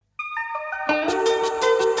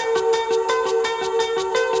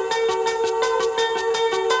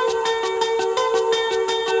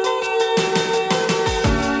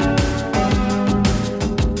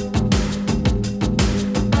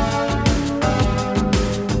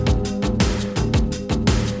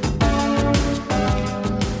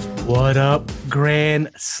What up,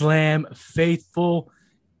 Grand Slam faithful?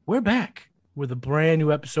 We're back with a brand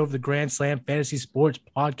new episode of the Grand Slam Fantasy Sports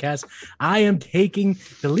Podcast. I am taking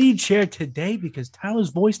the lead chair today because Tyler's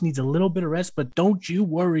voice needs a little bit of rest, but don't you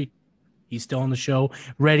worry. He's still on the show,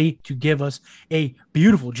 ready to give us a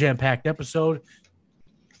beautiful jam-packed episode.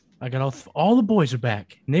 I got all the boys are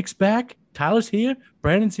back. Nick's back. Tyler's here.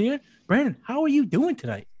 Brandon's here. Brandon, how are you doing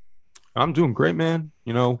tonight? I'm doing great, man.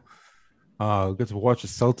 Got to watch the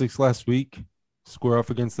Celtics last week square off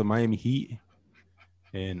against the Miami Heat,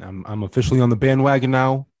 and I'm officially on the bandwagon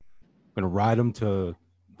now. I'm gonna ride them to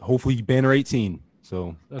hopefully banner 18.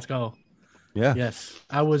 So let's go. Yeah. Yes,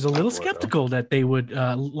 I was a little skeptical that they would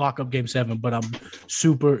lock up Game 7, but I'm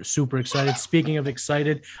super, super excited. Speaking of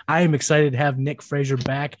excited, I am excited to have Nick Frazier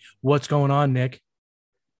back. What's going on, Nick?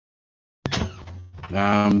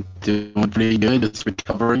 Doing pretty good. Just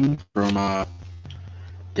recovering from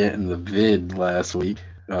getting the vid last week.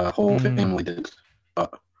 Whole family did.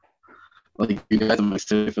 Like you guys, I'm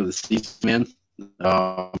excited for the season, man.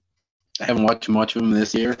 I haven't watched much of them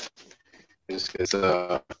this year just because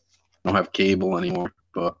I don't have cable anymore.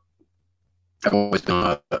 But I've always been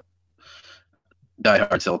a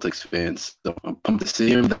diehard Celtics fan, so I'm pumped to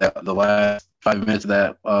see him. The last 5 minutes of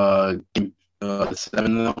that game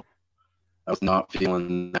 7, though, I was not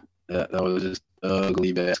feeling that. That was just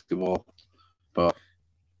ugly basketball, but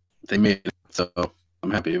they made it, so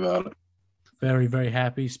I'm happy about it. Very, very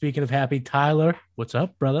happy. Speaking of happy, Tyler, what's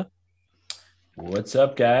up, brother? What's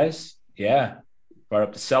up, guys? Yeah, brought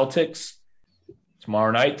up the Celtics.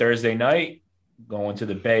 Tomorrow night, Thursday night, going to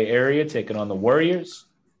the Bay Area, taking on the Warriors.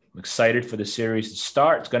 I'm excited for the series to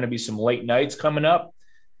start. It's going to be some late nights coming up.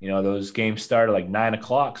 Those games start at like 9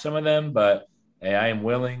 o'clock, some of them, but hey, I am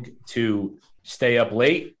willing to stay up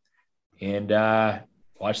late and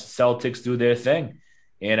watch the Celtics do their thing.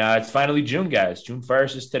 And it's finally June, guys. June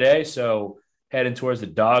 1st is today, so heading towards the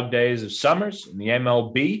dog days of summers in the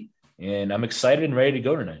MLB, and I'm excited and ready to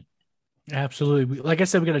go tonight. Absolutely. Like I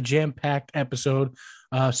said, we got a jam-packed episode,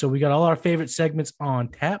 so we got all our favorite segments on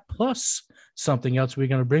tap, plus something else we're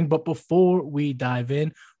going to bring. But before we dive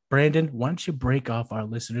in, Brandon, why don't you break off our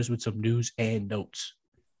listeners with some news and notes?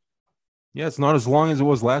 Yeah, it's not as long as it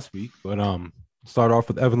was last week, but start off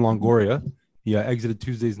with Evan Longoria. He exited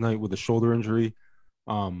Tuesday's night with a shoulder injury.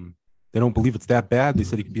 They don't believe it's that bad. They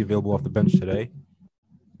said he could be available off the bench today.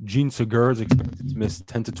 Gene Segura is expected to miss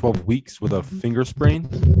 10 to 12 weeks with a finger sprain.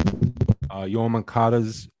 Yoan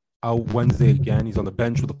Moncada's out Wednesday again. He's on the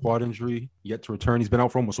bench with a quad injury, yet to return. He's been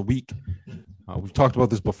out for almost a week. We've talked about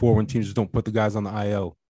this before when teams just don't put the guys on the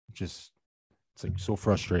IL. It's like so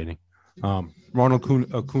frustrating.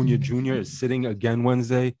 Ronald Acuna Jr. is sitting again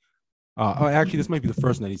Wednesday. Actually, this might be the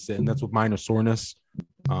first night he's sitting. That's with minor soreness.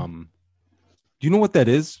 Do you know what that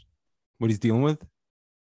is? What he's dealing with? Is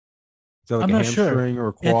that like I'm a not hamstring sure. Or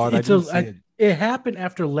a quad? It happened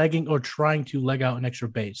after legging or trying to leg out an extra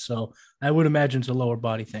base. So I would imagine it's a lower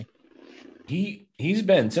body thing. He's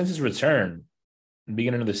been, since his return, the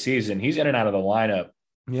beginning of the season, he's in and out of the lineup.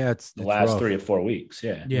 Yeah, it's the last rough. 3 or 4 weeks.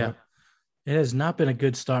 Yeah. It has not been a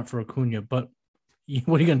good start for Acuna, but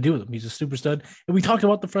what are you going to do with him? He's a super stud. And we talked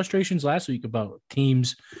about the frustrations last week about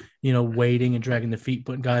teams, waiting and dragging their feet,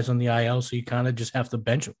 putting guys on the IL. So you kind of just have to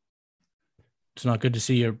bench them. It's not good to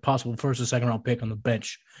see your possible first or second round pick on the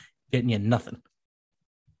bench getting you nothing.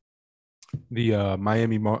 The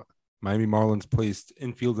Miami Marlins placed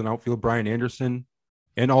infield and outfield Brian Anderson,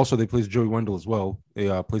 and also they placed Joey Wendell as well. They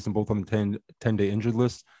placed them both on the 10-day injured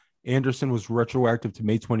list. Anderson was retroactive to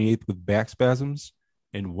May 28th with back spasms,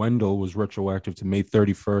 and Wendell was retroactive to May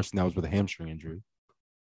 31st, and that was with a hamstring injury.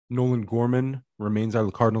 Nolan Gorman remains out of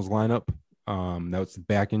the Cardinals lineup. That was the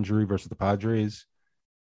back injury versus the Padres.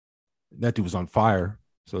 That dude was on fire,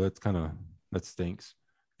 so that stinks.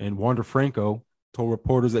 And Wander Franco told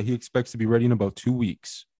reporters that he expects to be ready in about 2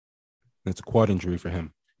 weeks. That's a quad injury for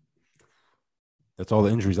him. That's all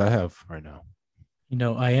the injuries I have right now.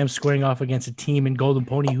 I am squaring off against a team in Golden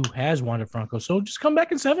Pony who has Wander Franco, so just come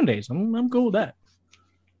back in 7 days. I'm cool with that.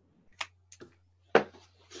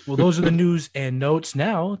 Well, those are the news and notes.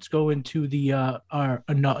 Now let's go into the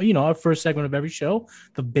our first segment of every show,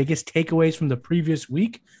 the biggest takeaways from the previous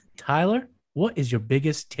week. Tyler, what is your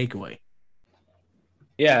biggest takeaway?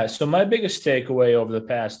 Yeah, so my biggest takeaway over the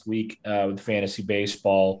past week with fantasy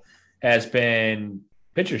baseball has been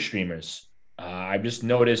pitcher streamers. I've just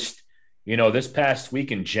noticed, this past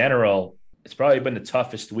week in general, it's probably been the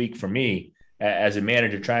toughest week for me as a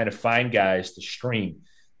manager trying to find guys to stream.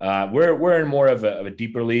 We're in more of a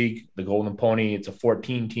deeper league, the Golden Pony. It's a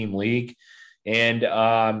 14-team league. And,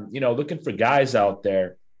 looking for guys out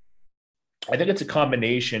there I think it's a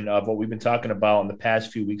combination of what we've been talking about in the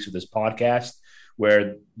past few weeks of this podcast,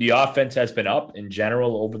 where the offense has been up in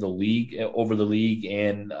general over the league,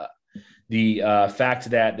 and the fact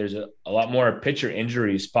that there's a lot more pitcher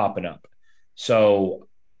injuries popping up. So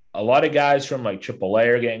a lot of guys from like AAA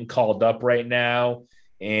are getting called up right now.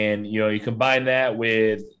 And, you combine that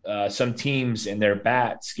with some teams and their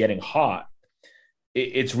bats getting hot.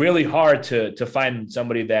 It's really hard to find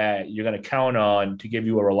somebody that you're going to count on to give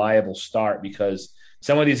you a reliable start, because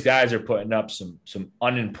some of these guys are putting up some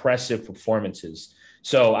unimpressive performances.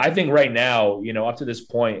 So I think right now, up to this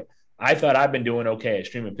point, I thought I've been doing okay at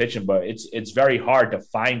streaming pitching, but it's very hard to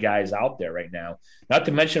find guys out there right now. Not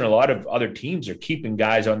to mention a lot of other teams are keeping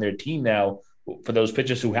guys on their team now for those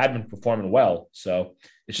pitchers who had been performing well. So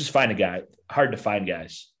it's just hard to find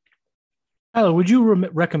guys. Tyler, would you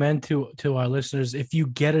recommend to our listeners, if you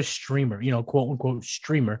get a streamer, quote unquote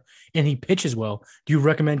streamer, and he pitches well, do you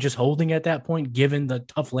recommend just holding at that point, given the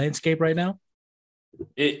tough landscape right now?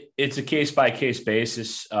 It's a case by case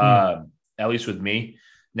basis, at least with me.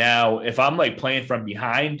 Now, if I'm like playing from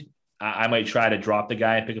behind, I might try to drop the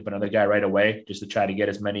guy and pick up another guy right away, just to try to get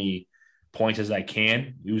as many points as I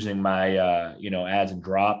can using my adds and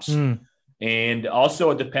drops. And also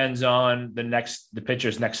it depends on the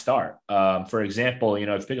pitcher's next start. For example, if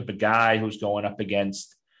you pick up a guy who's going up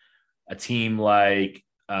against a team like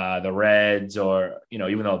the Reds, or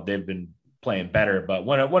even though they've been playing better, but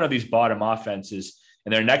one of these bottom offenses,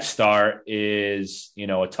 and their next start is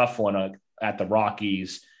a tough one at the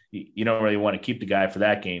Rockies, you don't really want to keep the guy for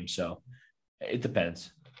that game. So it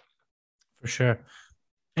depends. For sure.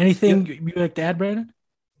 Anything you'd like to add, Brandon?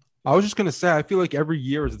 I was just going to say, I feel like every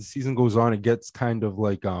year as the season goes on, it gets kind of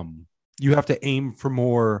like you have to aim for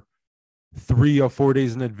more 3 or 4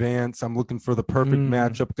 days in advance. I'm looking for the perfect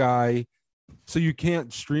matchup guy. So you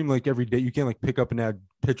can't stream like every day. You can't like pick up and add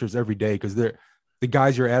pitchers every day, because the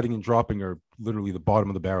guys you're adding and dropping are literally the bottom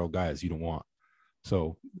of the barrel guys you don't want.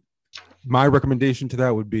 So my recommendation to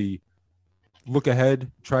that would be look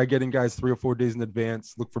ahead, try getting guys 3 or 4 days in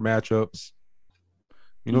advance, look for matchups.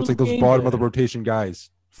 It's like those bottom of the rotation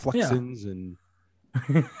guys. Flexins and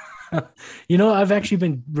I've actually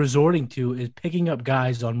been resorting to is picking up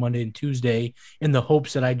guys on Monday and Tuesday in the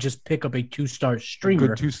hopes that I just pick up a 2-star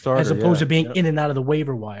streamer, as opposed to being in and out of the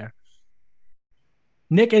waiver wire.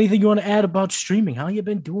 Nick, anything you want to add about streaming? How you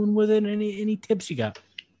been doing with it? Any tips you got?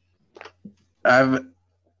 I've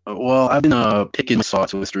been picking my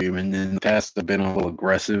spots with streaming. In the past, I've been a little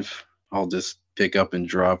aggressive. I'll just pick up and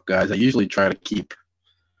drop guys. I usually try to keep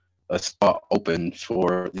a spot open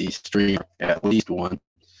for the streamer, at least one.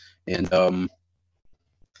 And for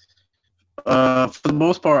the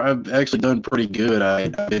most part, I've actually done pretty good.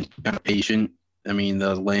 I've been kind of patient. I mean,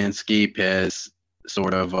 the landscape has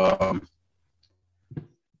sort of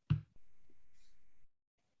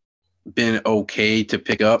been okay to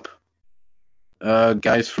pick up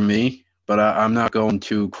guys for me, but I'm not going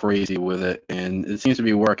too crazy with it, and it seems to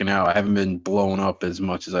be working out. I haven't been blown up as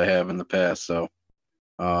much as I have in the past, so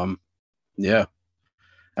yeah.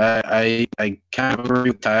 I kind of agree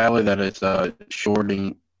with Tyler that it's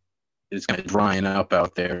shorting. It's kind of drying up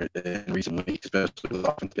out there in recent weeks, especially with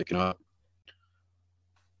offense picking up.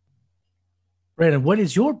 Brandon, what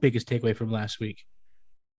is your biggest takeaway from last week?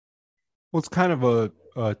 Well, it's kind of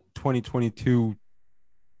a 2022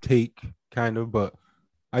 take, kind of, but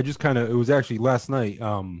I just it was actually last night.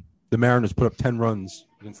 The Mariners put up 10 runs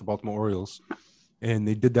against the Baltimore Orioles, and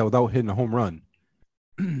they did that without hitting a home run.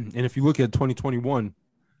 And if you look at 2021,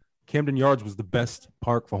 Camden Yards was the best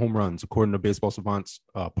park for home runs, according to Baseball Savant's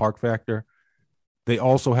park factor. They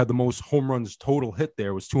also had the most home runs total hit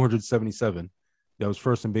there, was 277. That was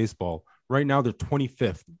first in baseball. Right now, they're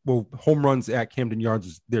 25th. Well, home runs at Camden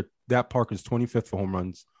Yards, that park is 25th for home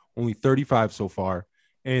runs, only 35 so far.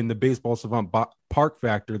 And the Baseball Savant park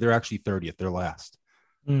factor, they're actually 30th. They're last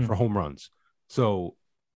for home runs. So,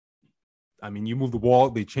 I mean, you move the wall,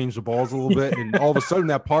 they change the balls a little bit, and all of a sudden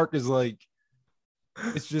that park is like,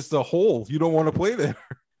 it's just a hole. You don't want to play there.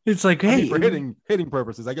 It's like, hey, for hitting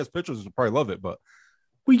purposes, I guess pitchers would probably love it, but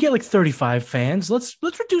we get like 35 fans. Let's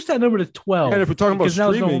reduce that number to 12. And if we're talking about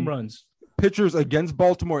streaming, no home runs, pitchers against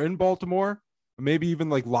Baltimore, in Baltimore, maybe even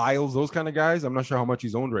like Lyles, those kind of guys. I'm not sure how much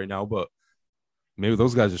he's owned right now, but maybe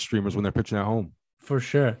those guys are streamers when they're pitching at home. For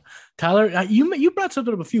sure. Tyler, you brought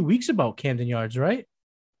something up a few weeks about Camden Yards, right?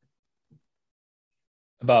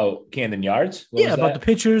 About Camden Yards? Yeah, about the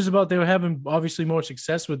pitchers, about they were having obviously more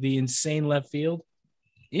success with the insane left field.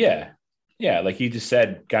 Yeah. Yeah, like he just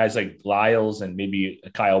said, guys like Lyles and maybe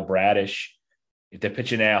Kyle Bradish, if they're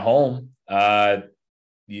pitching at home,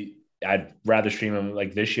 I'd rather stream him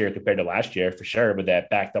like this year compared to last year for sure, with that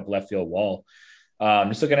backed up left field wall.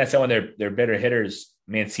 Just looking at some of their better hitters,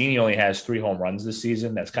 Mancini only has 3 home runs this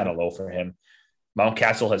season. That's kind of low for him.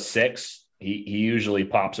 Mountcastle has 6. He usually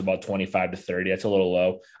pops about 25 to 30. That's a little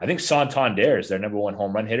low. I think Santander is their number 1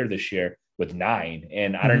 home run hitter this year with 9.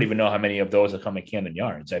 And I don't even know how many of those are coming Camden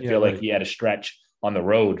Yards. I feel like he had a stretch on the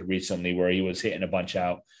road recently where he was hitting a bunch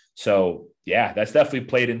out. So, yeah, that's definitely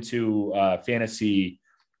played into fantasy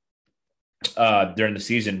during the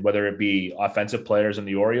season, whether it be offensive players in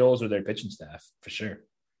the Orioles or their pitching staff, for sure.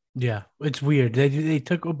 Yeah, it's weird. They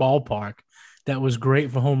took a ballpark that was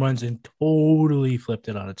great for home runs and totally flipped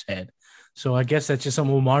it on its head. So I guess that's just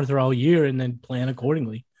something we'll monitor all year and then plan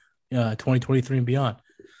accordingly, 2023 and beyond.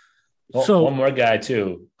 Well, so one more guy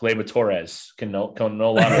too, Gleyber Torres can no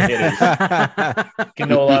longer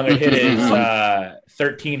hit his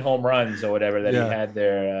 13 home runs or whatever that he had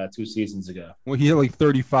there 2 seasons ago. Well, he had like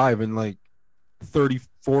 35 and like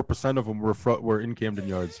 34% of them were in Camden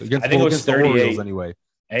Yards against, I think it was 38 the Orioles anyway.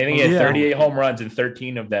 I think he had 38 home runs and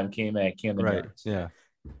 13 of them came at Camden Yards. Yeah.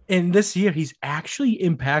 And this year, he's actually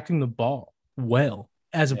impacting the ball well,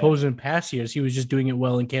 as opposed to in past years. He was just doing it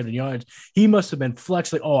well in Camden Yards. He must have been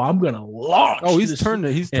flexed like, I'm going to launch. Oh, he's turned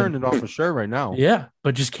it off for sure right now. Yeah,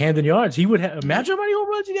 but just Camden Yards. He would have, imagine how many home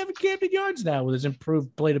runs he'd have in Camden Yards now with his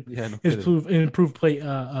improved play, improved play,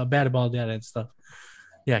 batted ball data and stuff.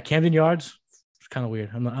 Yeah, Camden Yards. It's kind of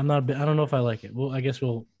weird. I don't know if I like it. Well, I guess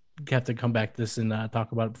we'll have to come back to this and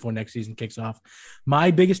talk about it before next season kicks off.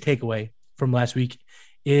 My biggest takeaway from last week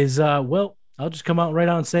is, I'll just come out right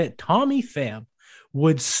out and say it. Tommy Pham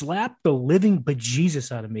would slap the living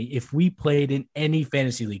bejesus out of me if we played in any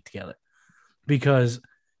fantasy league together. Because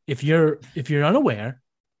if you're unaware,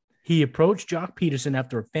 he approached Jock Peterson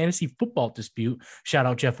after a fantasy football dispute, shout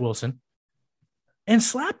out Jeff Wilson, and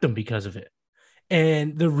slapped him because of it.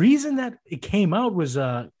 And the reason that it came out was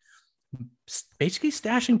basically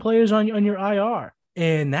stashing players on your IR.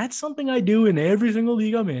 And that's something I do in every single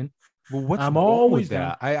league I'm in. Well, what's wrong with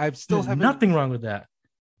that? I've still There's nothing wrong with that.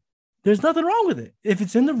 There's nothing wrong with it. If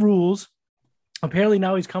it's in the rules, apparently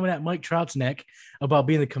now he's coming at Mike Trout's neck about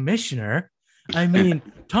being the commissioner. I mean,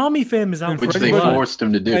 Tommy Pham is out. Which they forced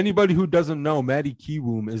him to do. Anybody who doesn't know, Matty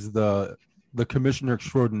Kiwoom is the commissioner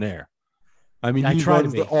extraordinaire. I mean, he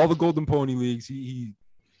runs all the Golden Pony leagues. He's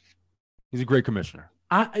a great commissioner.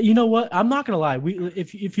 You know what? I'm not gonna lie.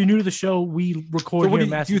 If you're new to the show, we record here in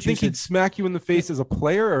Massachusetts. Do you think he'd smack you in the face as a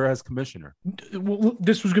player or as commissioner? Well,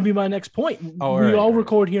 this was gonna be my next point. We right.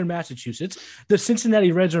 record here in Massachusetts. The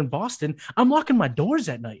Cincinnati Reds are in Boston. I'm locking my doors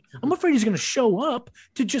at night. I'm afraid he's gonna show up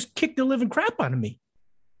to just kick the living crap out of me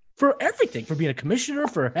for everything, for being a commissioner,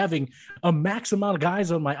 for having a max amount of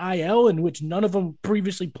guys on my IL in which none of them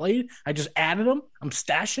previously played. I just added them. I'm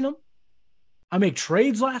stashing them. I make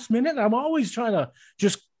trades last minute. I'm always trying to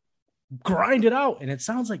just grind it out. And it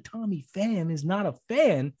sounds like Tommy Pham is not a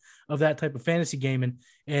fan of that type of fantasy game.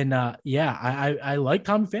 I like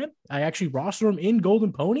Tommy Pham. I actually roster him in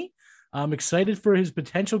Golden Pony. I'm excited for his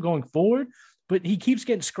potential going forward, but he keeps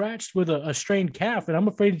getting scratched with a strained calf. And I'm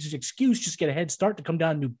afraid it's his excuse, just get a head start to come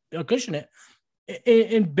down and cushion it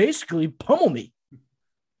and basically pummel me.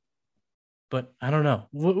 But I don't know.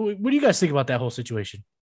 What do you guys think about that whole situation?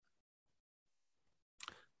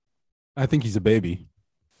 I think he's a baby.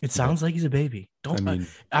 It sounds like he's a baby. I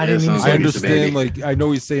didn't even I understand. Like, I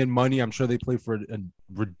know he's saying money. I'm sure they play for a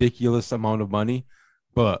ridiculous amount of money,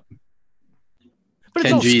 but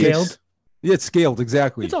it's all scaled. Yeah, it's scaled.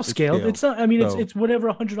 Exactly. It's all scaled. It's not. I mean, it's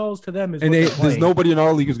whatever $100 to them is. And there's nobody in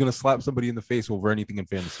our league who's going to slap somebody in the face over anything in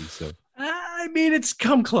fantasy. So I mean, it's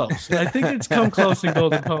come close. I think it's come close in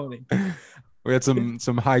Golden Pony. We had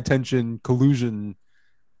some high tension collusion.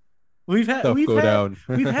 We've had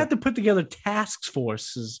to put together task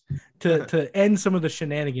forces to end some of the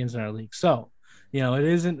shenanigans in our league. So,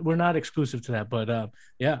 we're not exclusive to that, but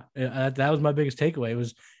that was my biggest takeaway. It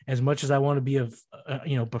was, as much as I want to be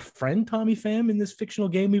befriend Tommy Pham in this fictional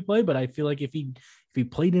game we play, but I feel like if he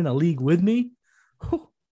played in a league with me,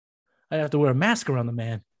 I'd have to wear a mask around the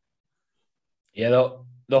man. Yeah,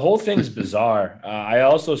 the whole thing's bizarre. I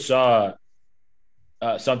also saw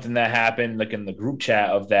something that happened like in the group chat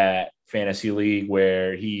of that fantasy league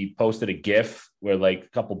where he posted a GIF where like a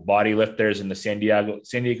couple body lifters in the San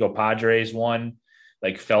Diego Padres one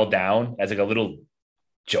like fell down as like a little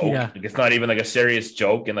joke. Yeah. Like, it's not even like a serious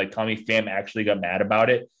joke. And like Tommy Pham actually got mad about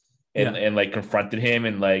it and like confronted him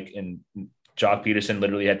and Jock Peterson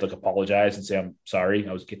literally had to like apologize and say, I'm sorry.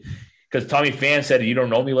 because Tommy Pham said, "You don't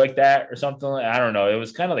know me like that" or something. I don't know. It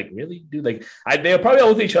was kind of like, really, dude. Like, they were probably all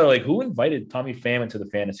with each other, like, who invited Tommy Pham into the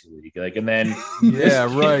fantasy league? Like, and then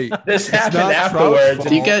right. this happened not afterwards.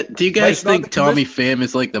 Trout's Do you guys Like, think Tommy Pham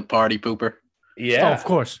is like the party pooper? Yeah, Oh, of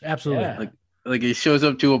course, absolutely. Yeah. Like he shows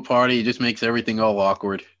up to a party, he just makes everything all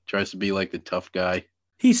awkward. Tries to be like the tough guy.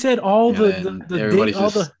 He said all And everybody's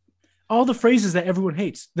just- all the phrases that everyone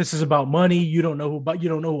hates. This is about money. You don't know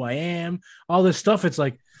who I am. All this stuff. It's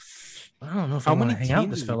like, I don't know if I How want many to hang teams out with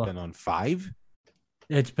this has he fella. been on? 5?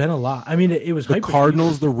 It's been a lot. I mean, it was The hyper-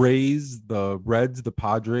 Cardinals, the Rays, the Reds, the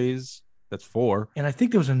Padres. That's 4. and I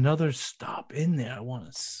think there was another stop in there. I want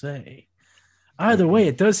to say. Either way,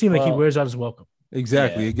 it does seem like he Well- wears out his welcome.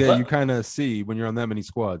 Exactly. Yeah. Again, But- you kind of see when you're on that many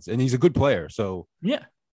squads, and he's a good player. So Yeah.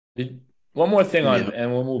 One more thing on, Yeah.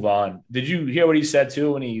 and we'll move on. Did you hear what he said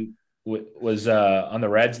too when he was on the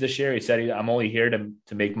Reds this year? He said, "I'm only here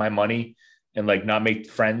to make my money and like not make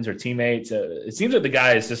friends or teammates." It seems like the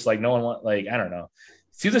guy is just like no one want. Like, I don't know.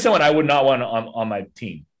 Seems like someone I would not want on my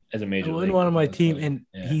team as a major I league. wouldn't want on my team, and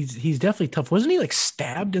Yeah. he's definitely tough. Wasn't he like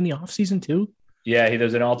stabbed in the offseason too? Yeah,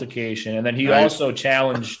 there's an altercation, and then he Right. also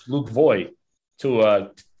challenged Luke Voigt to a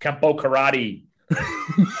Kempo karate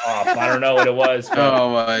off. I don't know what it was. But Oh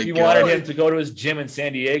my he god! wanted him to go to his gym in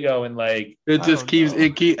San Diego and like It I just don't keeps.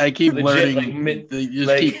 know. I keep Legit, learning. like, mid- they just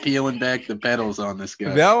like- keep peeling back the pedals on this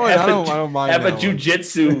guy. that one, Have I a- don't mind. have a that one.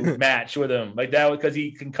 jujitsu match with him like that because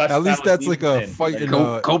he concussed. At least Alex that's like a Stevenson. fight Like,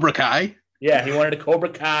 in Cobra Kai. yeah, he wanted a Cobra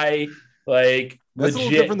Kai like That's a little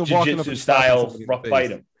legit different than walking up jiu-jitsu and slapping style somebody in the rough face. fight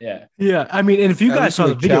him. Yeah, Yeah, I mean, and if you At guys least saw he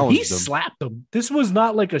the video, he challenged him. slapped him. This was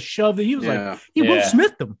not like a shove that he was like Yeah. he Will Yeah.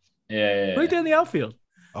 Smith them yeah. right there in the outfield.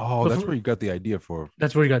 Oh, But that's for- where you got the idea for.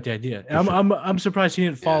 That's where he got the idea. For I'm, sure. I'm surprised he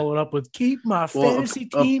didn't follow it up with "Keep my Well, fantasy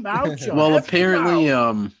team out." Your Well,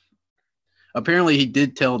 effing apparently he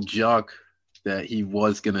did tell Jock that he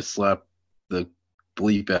was gonna slap the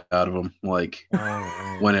bleep out of him, like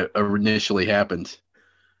when it initially happened.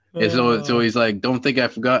 And so he's like, "Don't think I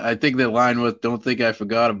forgot." I think the line was, "Don't think I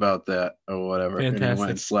forgot about that," or whatever. And he Fantastic. went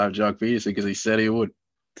and slapped Jock Peterson because he said he would.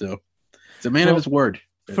 So it's a man Well, of his word.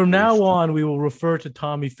 From now on, we will refer to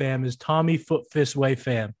Tommy Pham as Tommy Foot Fist Way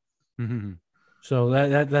Pham. Mhm. So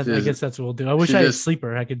that I Should- guess that's what we'll do. I wish should I had just-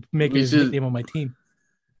 Sleeper. I could make it we his should- nickname on my team.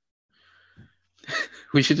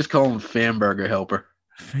 We should just call him Famburger Helper.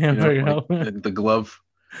 Hamburger You know, helper. like the glove,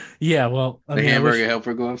 Yeah, well, I the mean, I hamburger wish-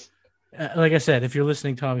 helper gloves. like I said, if you're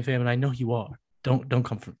listening, Tommy Pham, and I know you are, don't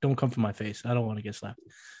come for my face. I don't want to get slapped.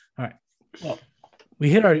 All right. Well, we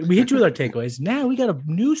hit you with our takeaways. Now we got a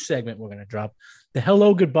new segment we're gonna drop. The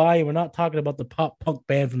hello goodbye, and we're not talking about the pop punk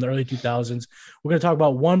band from the early 2000s. We're gonna talk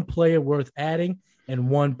about one player worth adding and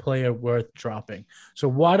one player worth dropping. So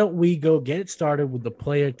why don't we go get it started with the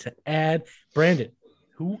player to add? Brandon,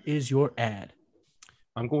 who is your ad?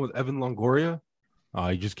 I'm going with Evan Longoria.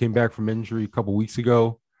 He just came back from injury a couple weeks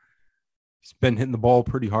ago. He's been hitting the ball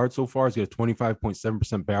pretty hard so far. He's got a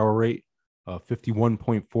 25.7% barrel rate,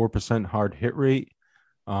 51.4% hard hit rate.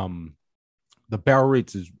 The barrel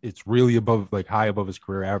rates it's really high above his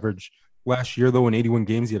career average. Last year, though, in 81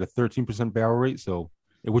 games, he had a 13% barrel rate,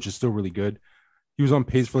 which is still really good. He was on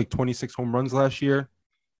pace for like 26 home runs last year.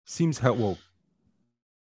 Seems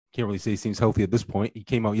can't really say he seems healthy at this point. He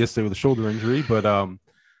came out yesterday with a shoulder injury, but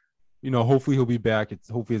hopefully he'll be back.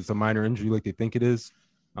 Hopefully it's a minor injury like they think it is.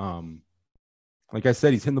 Like I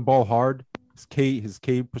said, he's hitting the ball hard. His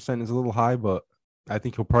K percent is a little high, but I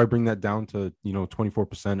think he'll probably bring that down to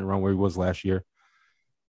 24% around where he was last year.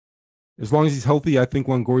 As long as he's healthy, I think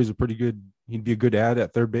Longoria is he'd be a good add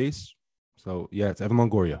at third base. So yeah, it's Evan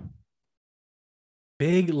Longoria.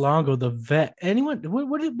 Big Longo, the vet. Anyone?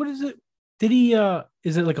 What is it? Did he?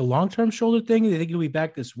 Is it like a long-term shoulder thing? Do they think he'll be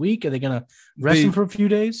back this week? Are they gonna rest him for a few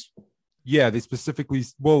days? Yeah, they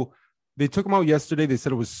took him out yesterday. They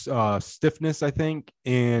said it was stiffness, I think,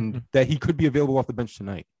 and that he could be available off the bench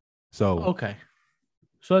tonight. So Okay,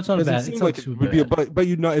 so that's not doesn't bad. seem It's like not it too would be, bad. but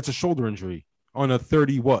it's a shoulder injury on a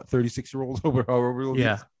 36-year-old over however old he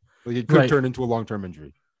Yeah. is. Like it could Right. turn into a long-term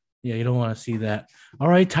injury. Yeah, you don't want to see that. All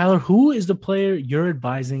right, Tyler, who is the player you're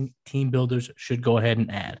advising team builders should go ahead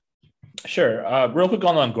and add? Sure. Real quick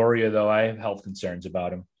on Longoria, though, I have health concerns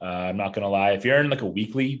about him. I'm not going to lie. If you're in like a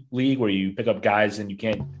weekly league where you pick up guys and you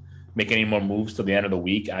can't make any more moves till the end of the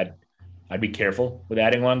week, I'd be careful with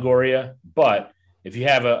adding Longoria. But if you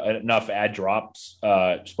have enough add drops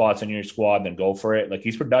spots in your squad, then go for it. Like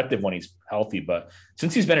he's productive when he's healthy, but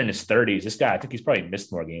since he's been in his 30s, this guy, I think he's probably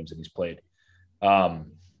missed more games than he's played.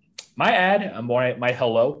 My ad, my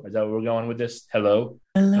hello. Is that what we're going with this? Hello,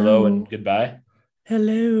 and goodbye.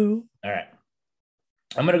 Hello. All right.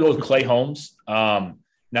 I'm going to go with Clay Holmes.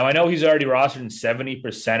 Now, I know he's already rostered in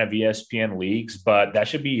 70% of ESPN leagues, but that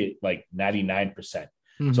should be like 99%.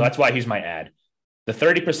 Mhm. So that's why he's my ad. The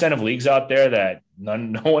 30% of leagues out there that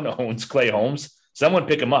no one owns Clay Holmes, someone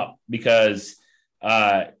pick him up because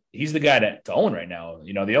he's the guy to own right now.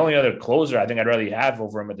 You know, the only other closer I think I'd rather have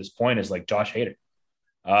over him at this point is like Josh Hader.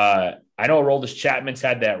 I know Aroldis Chapman's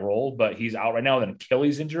had that role, but he's out right now with an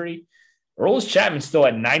Achilles injury. Aroldis Chapman's still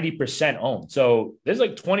at 90% owned. So there's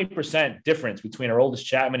like 20% difference between Aroldis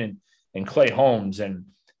Chapman and Clay Holmes. And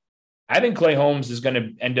I think Clay Holmes is going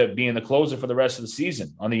to end up being the closer for the rest of the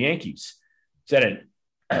season on the Yankees. Said it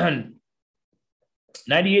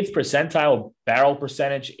 98th percentile barrel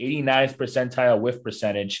percentage, 89th percentile whiff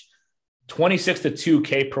percentage, 26-2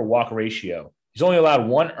 K per walk ratio. He's only allowed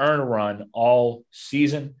one earned run all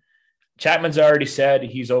season. Chapman's already said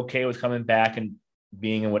he's okay with coming back and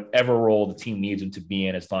being in whatever role the team needs him to be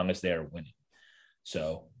in as long as they're winning.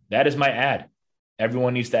 So that is my ad.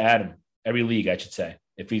 Everyone needs to add him. Every league, I should say.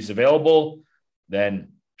 If he's available,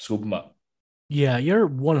 then scoop him up. Yeah, you're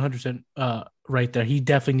 100% right there. He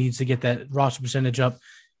definitely needs to get that roster percentage up.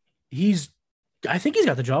 I think he's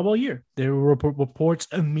got the job all year. There were reports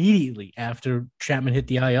immediately after Chapman hit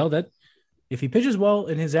the IL that if he pitches well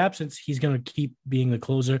in his absence, he's going to keep being the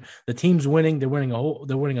closer. The team's winning. They're winning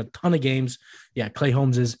a ton of games. Yeah, Clay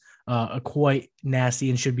Holmes is quite nasty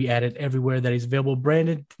and should be added everywhere that he's available.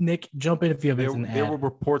 Brandon, Nick, jump in if you have anything to add. There were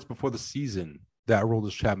reports before the season that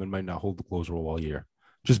Aroldis Chapman might not hold the closer role all year,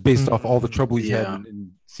 just based off all the trouble he's had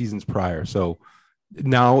in seasons prior. So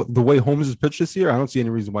now the way Holmes has pitched this year, I don't see any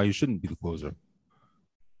reason why he shouldn't be the closer.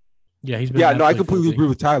 Yeah, he's been. Yeah, no, I completely agree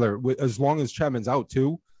with Tyler. As long as Chapman's out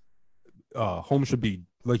too, Holmes should be,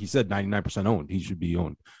 like he said, 99% owned. He should be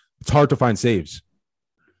owned. It's hard to find saves.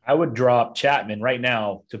 I would drop Chapman right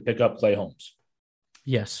now to pick up Clay Holmes.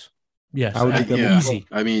 Yes. Yes. I would make Yeah. Easy.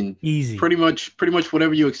 I mean, Easy. pretty much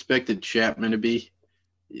whatever you expected Chapman to be,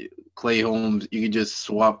 Clay Holmes, you could just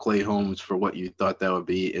swap Clay Holmes for what you thought that would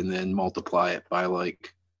be and then multiply it by,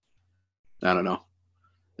 like, I don't know,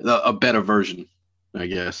 a better version, I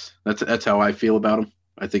guess. That's how I feel about him.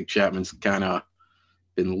 I think Chapman's kind of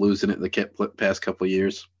been losing it the past couple of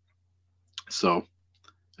years. So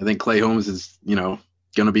I think Clay Holmes is,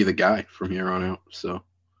 going to be the guy from here on out. So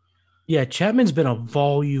yeah, Chapman's been a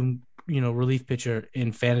volume, relief pitcher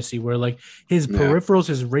in fantasy where like his peripherals,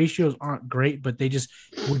 his ratios aren't great, but they just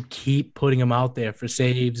would keep putting him out there for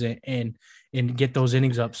saves and get those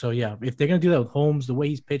innings up. So yeah, if they're going to do that with Holmes, the way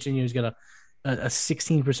he's pitching, he's got a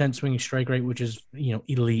 16% swinging strike rate, which is,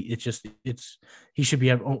 elite. He should be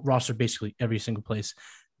rostered basically every single place.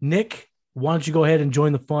 Nick, why don't you go ahead and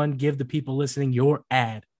join the fun? Give the people listening your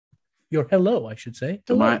ad, your hello, I should say.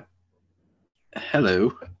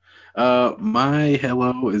 Hello. My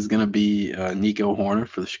hello is going to be Nico Hoerner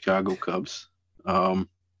for the Chicago Cubs. Well,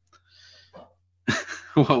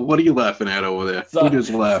 what are you laughing at over there? Who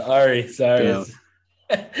just laughed? Sorry. Yeah.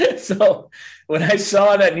 So when I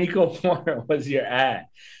saw that Nico Hoerner was your ad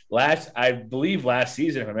I believe last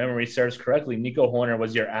season, if my memory serves correctly, Nico Hoerner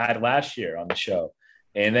was your ad last year on the show.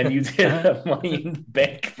 And then you did a Money in the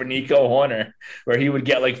Bank for Nico Hoerner where he would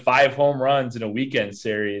get like 5 home runs in a weekend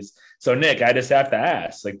series. So Nick, I just have to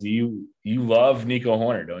ask, like, do you love Nico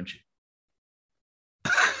Hoerner, don't you?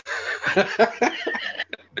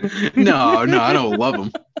 No, I don't love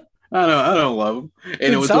him. I don't love him.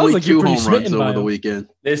 And it was only like 2 home runs over the weekend.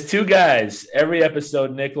 There's 2 guys every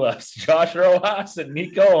episode Nick loves, Josh Rojas and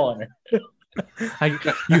Nico Hoerner.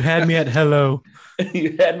 You had me at hello.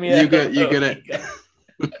 You had me at hello. You get it.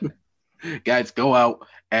 Guys, go out,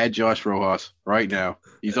 add Josh Rojas right now.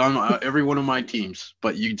 He's on every one of my teams,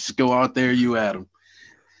 but you just go out there, you add him.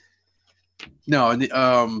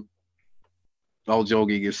 No, all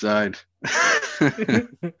joking aside.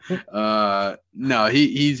 No,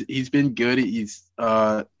 he's been good. He's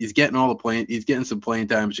getting some playing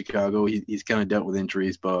time in Chicago. He's kind of dealt with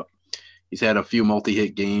injuries, but he's had a few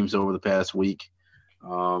multi-hit games over the past week.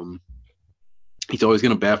 He's always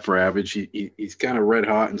going to bat for average. He's kind of red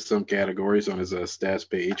hot in some categories on his stats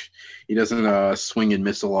page. He doesn't swing and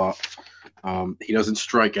miss a lot. He doesn't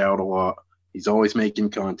strike out a lot. He's always making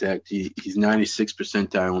contact. He's 96th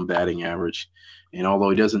percentile in batting average. And although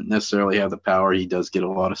he doesn't necessarily have the power, he does get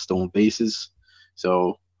a lot of stolen bases.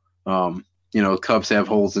 So, Cubs have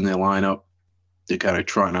holes in their lineup. They're kind of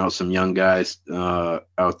trying out some young guys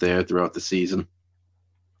out there throughout the season.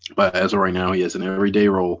 But as of right now, he has an everyday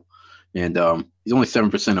role. And he's only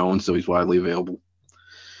 7% owned, so he's widely available.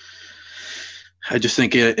 I just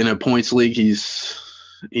think in a points league, he's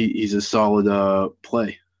a solid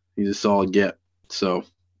play. He's a solid get. So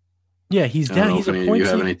yeah, he's down. He's a points you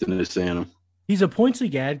have league. anything to say on him? He's a points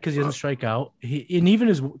league ad because he doesn't strike out. And even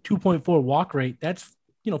his 2.4 walk rate, that's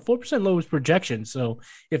 4% lowest projection. So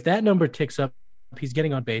if that number ticks up, he's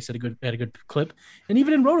getting on base at a good clip. And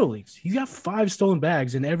even in roto leagues, he's got 5 stolen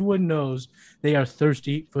bags, and everyone knows they are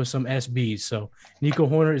thirsty for some SBs. So Nico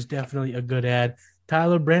Hoerner is definitely a good ad.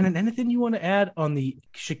 Tyler, Brandon, anything you want to add on the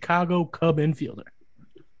Chicago Cub infielder?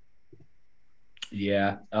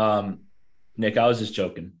 Yeah. Nick, I was just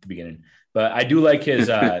joking at the beginning, but I do like his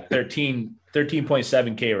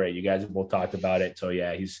 13.7 K rate. You guys have both talked about it. So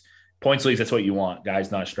yeah, he's points leagues. That's what you want.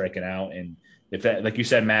 Guys not striking out. And if that, like you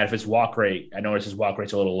said, Matt, if it's walk rate, I noticed his walk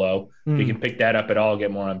rate's a little low. If you can pick that up at all,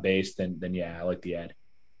 get more on base, then yeah, I like the ad.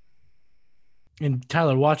 And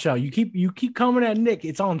Tyler, watch out. You keep coming at Nick.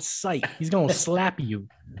 It's on site. He's going to slap you.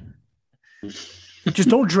 Just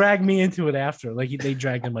don't drag me into it after. Like they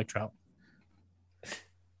dragged him like Trout.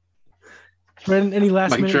 Brandon, any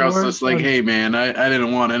last minute Trout's words? just like, hey, man, I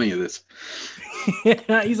didn't want any of this.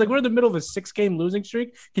 He's like, we're in the middle of a 6-game losing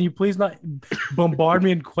streak. Can you please not bombard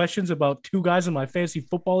me in questions about 2 guys in my fantasy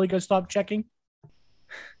football league I stopped checking?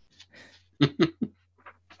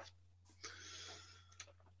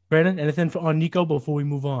 Brandon, anything on Nico before we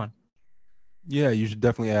move on? Yeah, you should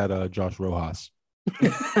definitely add Josh Rojas.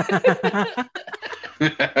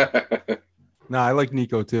 Nah, I like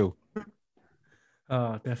Nico too.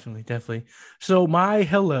 Oh, definitely. So my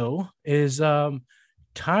hello is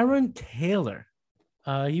Tyron Taylor.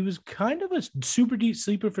 He was kind of a super deep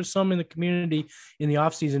sleeper for some in the community in the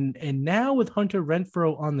offseason. And now with Hunter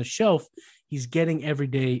Renfroe on the shelf, he's getting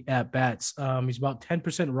everyday at bats. He's about 10%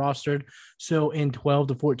 rostered. So in 12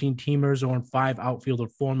 to 14 teamers or in 5 outfielder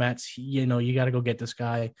formats, you got to go get this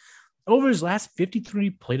guy. Over his last 53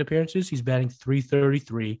 plate appearances, he's batting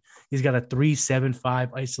 .333. He's got a .375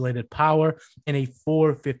 isolated power and a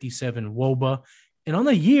 .457 WOBA. And on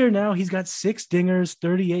the year now, he's got 6 dingers,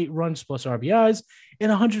 38 runs plus RBIs, and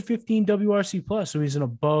 115 WRC plus. So he's an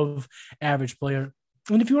above average player.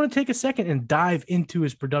 And if you want to take a second and dive into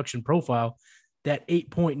his production profile, that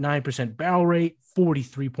 8.9% barrel rate,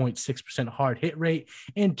 43.6% hard hit rate,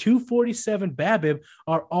 and 247 BABIP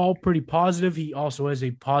are all pretty positive. He also has a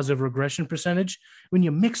positive regression percentage. When you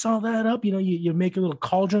mix all that up, you make a little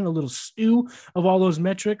cauldron, a little stew of all those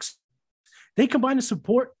metrics. They combine to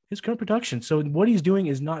support his current production. So what he's doing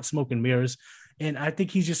is not smoke and mirrors. And I think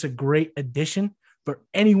he's just a great addition for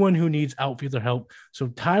anyone who needs outfielder help. So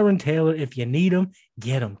Tyron Taylor, if you need him,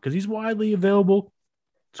 get him because he's widely available.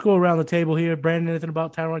 Let's go around the table here. Brandon, anything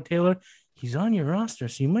about Tyron Taylor? He's on your roster,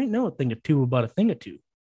 so you might know a thing or two about a thing or two.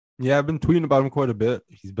 Yeah, I've been tweeting about him quite a bit.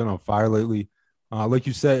 He's been on fire lately. Like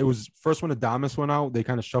you said, it was first when Adames went out, they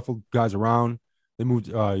kind of shuffled guys around. They moved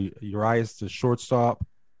Urias to shortstop,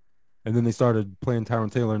 and then they started playing Tyron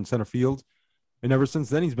Taylor in center field. And ever since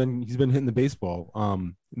then, he's been hitting the baseball.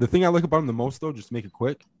 The thing I like about him the most, though, just to make it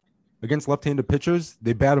quick, against left-handed pitchers,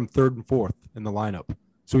 they bat him 3rd and 4th in the lineup.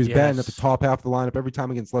 So he's batting at the top half of the lineup every time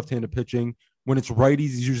against left-handed pitching. When it's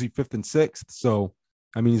righties, he's usually 5th and 6th. So,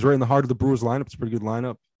 I mean, he's right in the heart of the Brewers lineup. It's a pretty good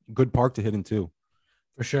lineup. Good park to hit in, too.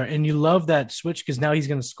 For sure. And you love that switch because now he's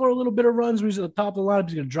going to score a little bit of runs when he's at the top of the lineup.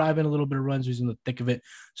 He's going to drive in a little bit of runs when he's in the thick of it.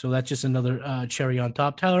 So that's just another cherry on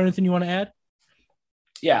top. Tyler, anything you want to add?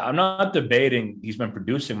 Yeah, I'm not debating he's been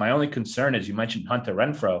producing. My only concern is you mentioned Hunter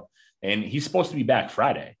Renfroe, and he's supposed to be back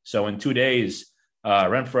Friday. So in 2 days,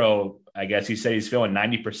 Renfroe, I guess he said he's feeling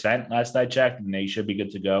 90% last I checked, and he should be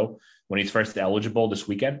good to go when he's first eligible this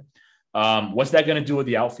weekend. What's that going to do with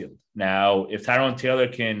the outfield? Now, if Tyron Taylor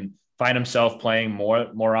can find himself playing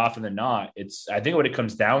more often than not, I think what it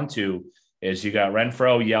comes down to is you got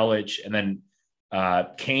Renfroe, Yelich, and then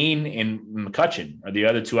Kane and McCutchen are the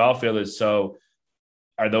other 2 outfielders. So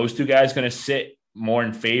are those 2 guys going to sit more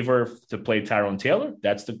in favor to play Tyron Taylor?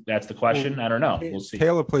 That's the question. I don't know. We'll see.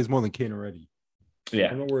 Taylor plays more than Kane already.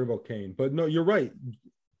 Yeah. I'm not worried about Kane. But no, you're right.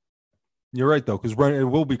 You're right, though, because it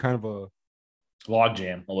will be kind of a log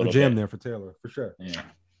jam, a little jam bit there for Taylor, for sure. Yeah.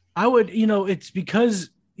 I would, it's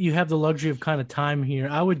because you have the luxury of kind of time here.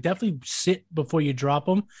 I would definitely sit before you drop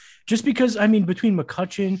them just because, I mean, between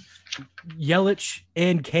McCutchen, Yelich,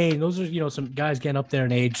 and Kane, those are, some guys getting up there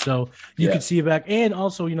in age. So you could see it back. And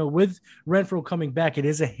also, with Renfroe coming back, it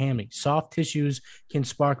is a hammy. Soft tissues can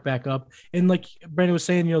spark back up. And like Brandon was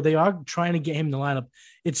saying, they are trying to get him in the lineup.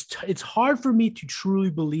 It's hard for me to truly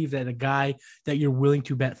believe that a guy that you're willing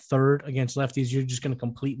to bet 3rd against lefties, you're just going to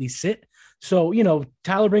completely sit. So,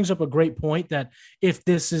 Tyler brings up a great point that if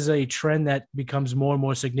this is a trend that becomes more and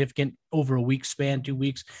more significant over a week span, 2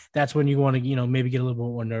 weeks, that's when you want to, maybe get a little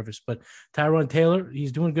bit more nervous. But Tyron Taylor,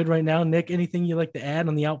 he's doing good right now. Nick, anything you like to add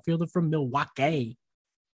on the outfielder from Milwaukee?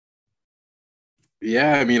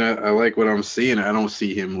 Yeah, I mean, I like what I'm seeing. I don't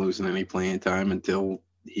see him losing any playing time until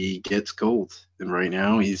he gets cold. And right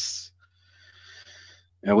now, at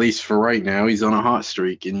least for right now, he's on a hot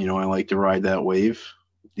streak. And, I like to ride that wave.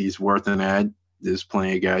 He's worth an ad. There's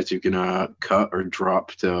plenty of guys who can cut or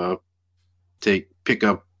drop to pick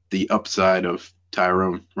up the upside of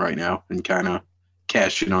Tyrone right now and kind of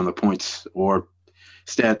cash in on the points or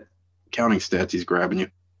counting stats he's grabbing you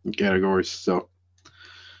in categories. So,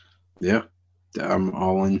 yeah, I'm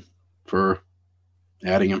all in for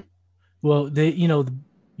adding him. Well,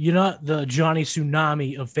 you're not the Johnny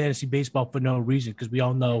Tsunami of fantasy baseball for no reason, because we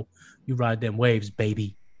all know you ride them waves,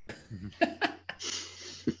 baby.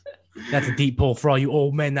 That's a deep pull for all you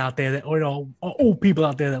old men out there or old people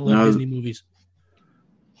out there that love Disney movies.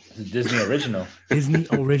 It's a Disney original. Disney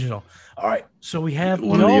original. All right. So we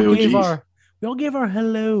all gave our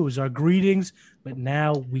hellos, our greetings, but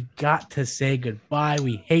now we got to say goodbye.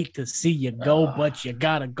 We hate to see you go, but you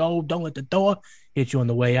gotta go. Don't let the door hit you on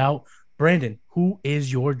the way out. Brandon, who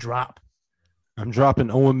is your drop? I'm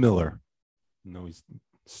dropping Owen Miller. He's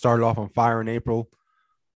started off on fire in April.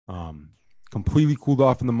 Completely cooled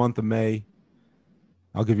off in the month of May.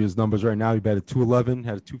 I'll give you his numbers right now. He batted 211,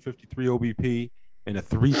 had a 253 OBP, and a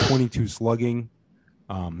 322 slugging.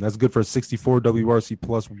 That's good for a 64 WRC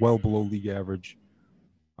plus, well below league average.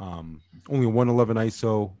 Only a 111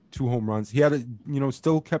 ISO, 2 home runs. He had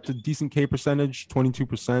still kept a decent K percentage,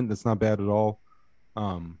 22%. That's not bad at all.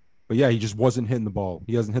 But yeah, he just wasn't hitting the ball.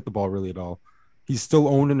 He hasn't hit the ball really at all. He's still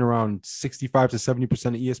owned in around 65 to 70%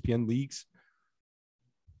 of ESPN leagues.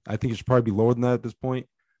 I think it should probably be lower than that at this point.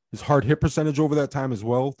 His hard hit percentage over that time as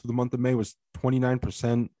well through the month of May was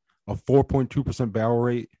 29%, a 4.2% barrel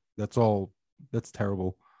rate. That's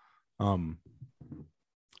terrible.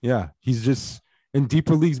 Yeah, he's just in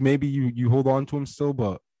deeper leagues. Maybe you hold on to him still,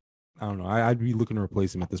 but I don't know. I'd be looking to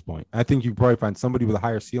replace him at this point. I think you probably find somebody with a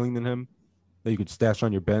higher ceiling than him that you could stash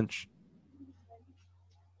on your bench.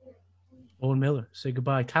 Owen Miller. Say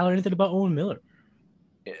goodbye. Tyler, anything about Owen Miller?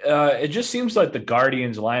 It just seems like the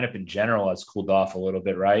Guardians lineup in general has cooled off a little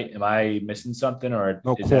bit, right? Am I missing something, or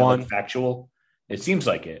is that factual? It seems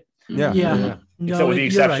like it. Yeah. Except with the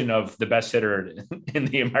exception of the best hitter in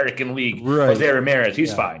the American League, right. Jose Ramirez.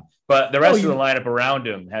 He's fine. But the rest of the lineup around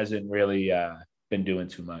him hasn't really been doing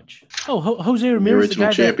too much. Jose Ramirez, the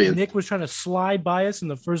guy that Nick was trying to slide by us in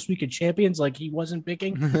the first week of Champions, like he wasn't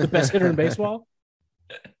picking the best hitter in baseball.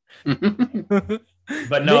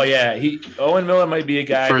 But no, Owen Miller might be a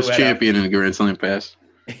guy first champion in the Grand Slam pass.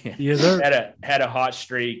 Yes, sir. Had a hot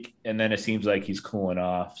streak, and then it seems like he's cooling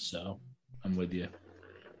off. So I'm with you.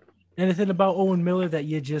 Anything about Owen Miller that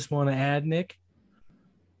you just want to add, Nick?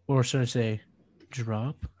 Or should I say,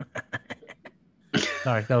 drop?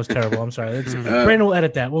 Sorry, that was terrible. I'm sorry. Brandon will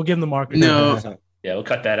edit that. We'll give him the marker. No. Yeah, we'll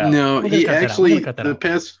cut that out. No, he actually, the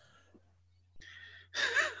past...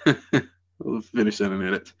 We'll finish that in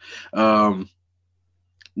edit. No,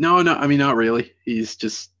 I mean, not really. He's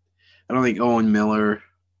just... I don't think Owen Miller...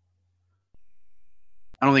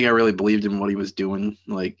 I don't think I really believed in what he was doing,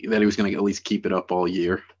 like that he was going to at least keep it up all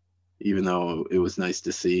year, even though it was nice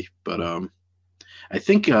to see. But I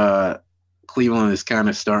think Cleveland is kind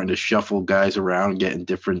of starting to shuffle guys around, getting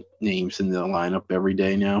different names in the lineup every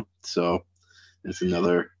day now. So that's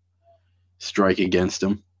another strike against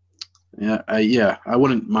him. I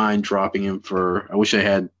wouldn't mind dropping him for. I wish I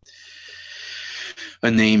had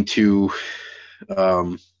a name to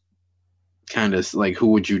kind of like who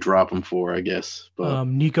would you drop him for, I guess. But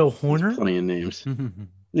Nico Horner. Plenty of names.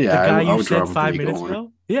 Yeah, the guy you said 5 minutes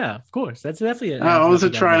ago. Yeah, of course. That's definitely it. I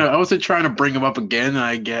wasn't trying to bring him up again.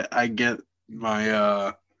 I get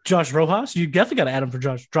my Josh Rojas. You definitely got to add him for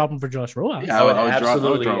Josh. Drop him for Josh Rojas. Yeah, I would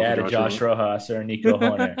absolutely add a Josh Rojas or Nico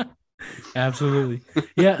Horner. Absolutely.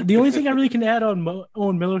 Yeah, the only thing I really can add on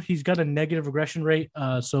Owen Miller, he's got a negative regression rate.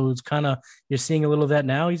 So it's kind of, you're seeing a little of that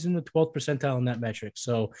now. He's in the 12th percentile in that metric.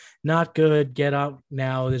 So not good. Get out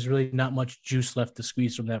now. There's really not much juice left to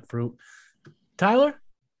squeeze from that fruit. Tyler,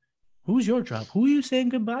 who's your drop? Who are you saying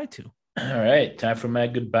goodbye to? All right, time for my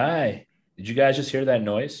goodbye. Did you guys just hear that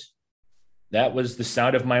noise? That was the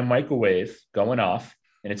sound of my microwave going off,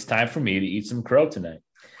 and it's time for me to eat some crow tonight.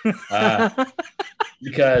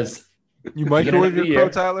 Because you microwave your crow,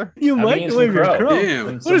 Tyler? You microwave your crow?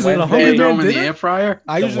 Damn. What is it, a in the air fryer?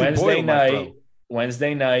 I usually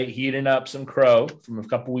Wednesday night, heating up some crow from a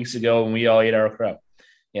couple weeks ago when we all ate our crow.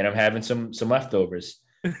 And I'm having some leftovers.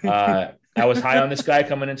 I was high on this guy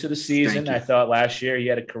coming into the season. I thought last year he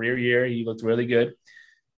had a career year. He looked really good.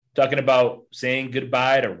 Talking about saying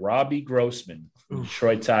goodbye to Robbie Grossman,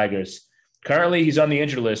 Detroit Tigers. Currently, he's on the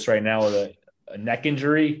injured list right now with a neck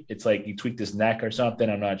injury. It's like he tweaked his neck or something.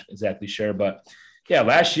 I'm not exactly sure, but Yeah,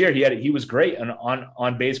 last year he was great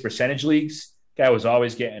on base percentage leagues. Guy was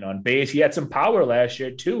always getting on base. He had some power last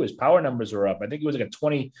year too. His power numbers were up. I think he was like a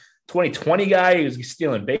 20 guy. He was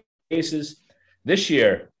stealing bases. This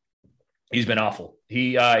year, he's been awful.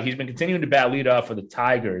 He's been continuing to bat leadoff for the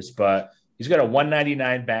Tigers, but he's got a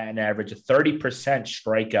 199 batting average, a 30%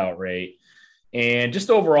 strikeout rate. And just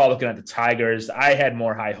overall, looking at the Tigers, I had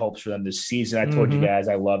more high hopes for them this season. I told you guys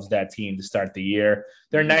I loved that team to start the year.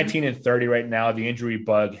 They're 19-30 right now. The injury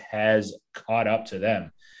bug has caught up to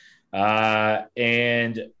them.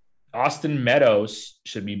 And Austin Meadows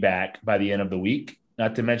should be back by the end of the week.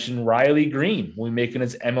 Not to mention Riley Green will be making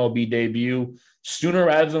his MLB debut sooner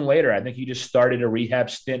rather than later. I think he just started a rehab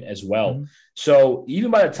stint as well. So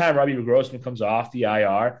even by the time Robbie Grossman comes off the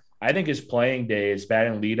IR, I think his playing days,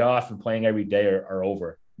 batting leadoff and playing every day are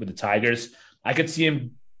over with the Tigers. I could see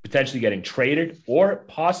him potentially getting traded or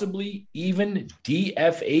possibly even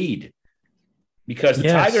DFA'd because the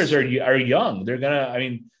Tigers are young.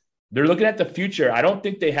 They're looking at the future. I don't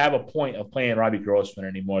think they have a point of playing Robbie Grossman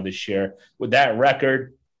anymore this year with that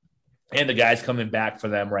record and the guys coming back for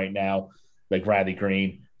them right now, like Riley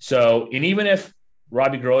Green. So, and even if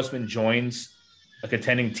Robbie Grossman joins a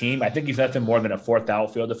contending team, I think he's nothing more than a fourth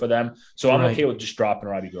outfielder for them. So I'm okay with just dropping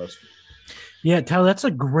Robbie Grossman. Yeah, Tyler, that's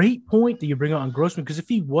a great point that you bring up on Grossman, because if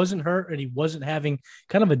he wasn't hurt and he wasn't having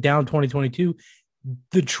kind of a down 2022,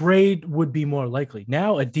 the trade would be more likely.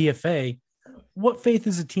 Now a DFA, what faith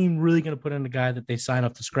is a team really going to put in a guy that they sign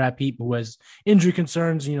off the scrap heap who has injury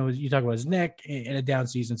concerns? You know, you talk about his neck in a down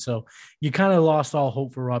season. So you kind of lost all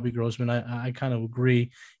hope for Robbie Grossman. I kind of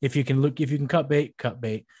agree. If you can cut bait, cut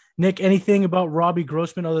bait. Nick, anything about Robbie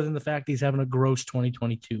Grossman other than the fact he's having a gross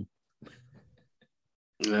 2022?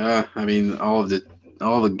 Yeah, I mean, all the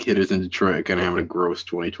hitters in Detroit are kind of having a gross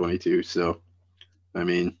 2022. So, I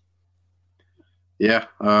mean, yeah.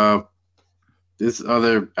 This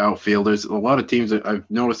other outfielders, a lot of teams. I've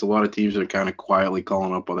noticed a lot of teams are kind of quietly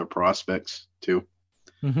calling up other prospects too.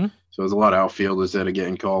 So there's a lot of outfielders that are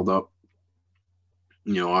getting called up.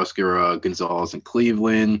 You know, Oscar Gonzalez in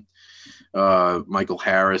Cleveland, Michael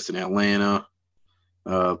Harris in Atlanta.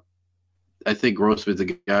 I think Grossman's a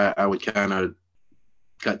guy I would kind of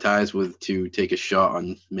cut ties with to take a shot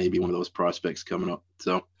on maybe one of those prospects coming up.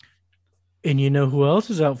 So, and you know who else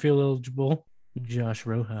is outfield eligible? Josh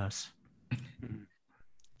Rojas.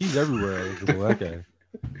 He's everywhere eligible. That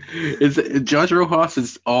guy. Josh Rojas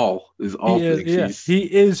is all things. Yeah. He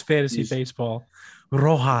is fantasy baseball.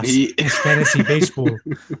 Rojas is fantasy baseball.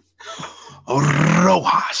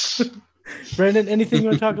 Rojas. Brandon, anything you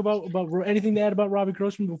want to talk about anything to add about Robbie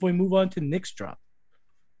Grossman before we move on to Nick's drop?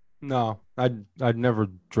 No, I'd never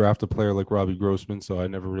draft a player like Robbie Grossman, so I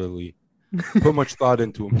never really put much thought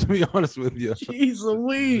into him, to be honest with you. Jeez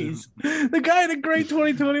Louise. The guy had a great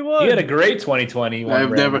 2021. He had a great 2021.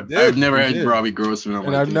 I've never had Robbie Grossman on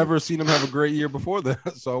and I've never seen him have a great year before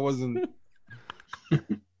that, so I wasn't.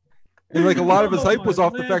 And like a lot of his hype was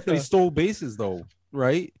off the fact that he stole bases, though,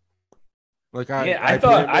 right? Like I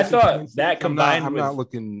thought that combined. I'm not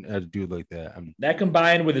looking at a dude like that. That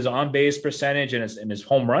combined with his on base percentage and his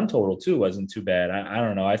home run total too wasn't too bad. I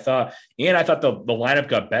don't know. I thought the lineup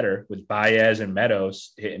got better with Baez and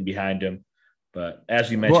Meadows hitting behind him. But as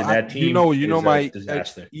we mentioned, that team, you know my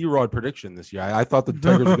disaster. Erod prediction this year. I thought the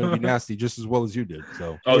Tigers were going to be nasty just as well as you did.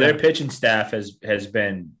 So their pitching staff has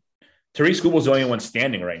been. Tariq Skubal's the only one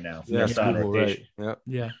standing right now. Right.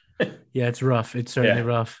 Yeah. Yeah, it's rough. It's certainly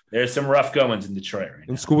rough. There's some rough goings in Detroit right now.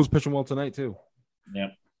 And Skubal's pitching well tonight too. Yeah.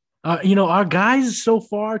 Our guys so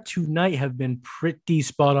far tonight have been pretty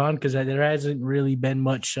spot on because there hasn't really been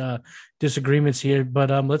much disagreements here.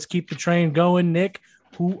 But let's keep the train going. Nick,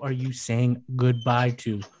 who are you saying goodbye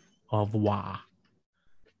to? Au revoir.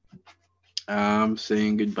 I'm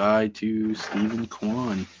saying goodbye to Stephen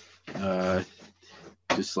Kwan.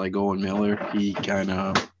 Just like Owen Miller, he kind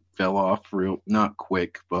of fell off not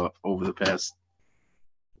quick, but over the past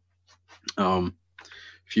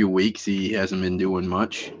few weeks, he hasn't been doing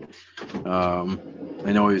much.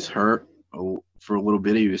 I know he was hurt for a little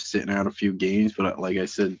bit. He was sitting out a few games, but like I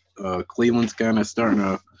said, Cleveland's kind of starting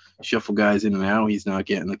to shuffle guys in and out. He's not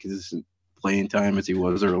getting the consistent playing time as he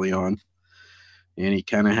was early on. And he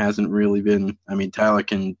kind of hasn't really been – I mean, Tyler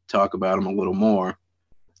can talk about him a little more,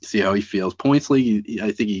 see how he feels. Points league,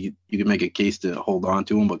 I think you can make a case to hold on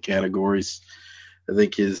to him, but categories, I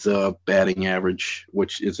think his batting average,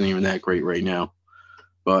 which isn't even that great right now,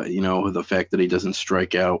 but, the fact that he doesn't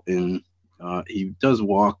strike out and he does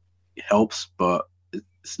walk helps, but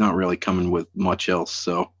it's not really coming with much else.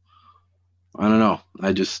 So, I don't know.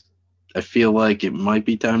 I feel like it might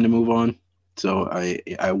be time to move on. So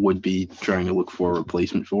I would be trying to look for a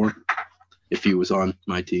replacement for him. if he was on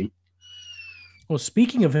my team. Well,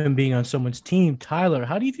 speaking of him being on someone's team, Tyler,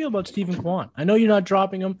 how do you feel about Stephen Kwan? I know you're not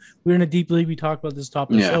dropping him. We're in a deep league. We talked about this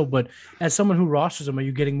top of the show, but as someone who rosters him, are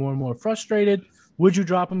you getting more and more frustrated? Would you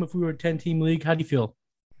drop him if we were a 10-team league? How do you feel?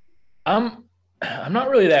 I'm not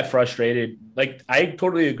really that frustrated. Like, I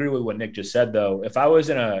totally agree with what Nick just said, though. If I was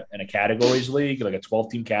in a categories league, like a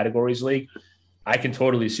 12-team categories league, I can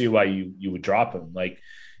totally see why you would drop him. Like,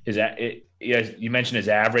 you mentioned his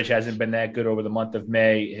average hasn't been that good over the month of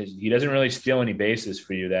May. He doesn't really steal any bases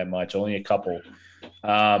for you that much, only a couple.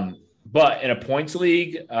 But in a points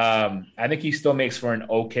league, I think he still makes for an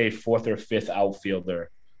okay 4th or 5th outfielder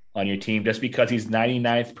on your team, just because he's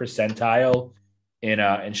 99th percentile in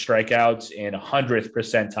strikeouts and 100th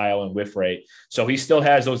percentile in whiff rate. So he still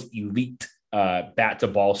has those elite bat to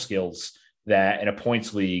ball skills that in a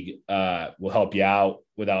points league will help you out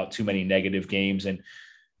without too many negative games. And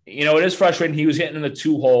it is frustrating. He was hitting in the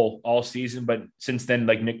 2-hole all season, but since then,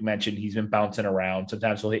 like Nick mentioned, he's been bouncing around.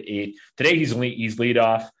 Sometimes he'll hit 8. Today he's lead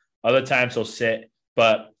off. Other times he'll sit.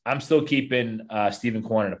 But I'm still keeping Stephen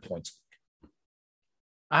Kwan in a points league.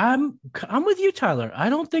 I'm with you, Tyler. I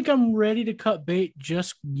don't think I'm ready to cut bait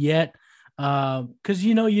just yet, because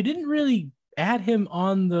you didn't really add him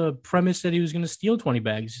on the premise that he was going to steal 20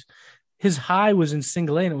 bags. His high was in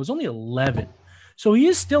single A, and it was only 11. So he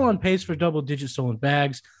is still on pace for double-digit stolen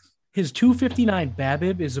bags. His 259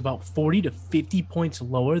 BABIP is about 40 to 50 points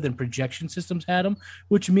lower than projection systems had him,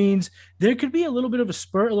 which means there could be a little bit of a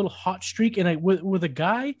spurt, a little hot streak. And with a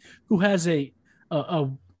guy who has a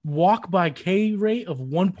walk by K rate of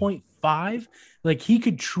 1.5, like, he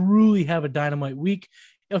could truly have a dynamite week.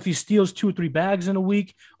 If he steals 2 or 3 bags in a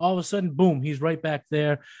week, all of a sudden, boom, he's right back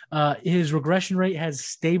there. His regression rate has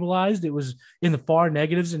stabilized. It was in the far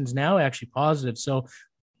negatives and is now actually positive. So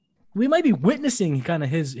we might be witnessing kind of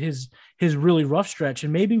his really rough stretch,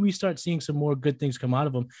 and maybe we start seeing some more good things come out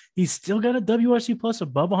of him. He's still got a WRC plus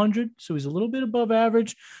above 100, so he's a little bit above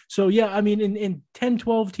average. So, yeah, I mean, in 10,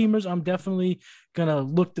 12 teamers, I'm definitely going to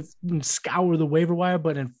look to scour the waiver wire,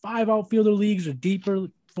 but in 5 outfielder leagues or deeper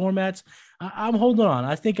formats, I'm holding on.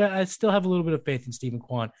 I think I still have a little bit of faith in Stephen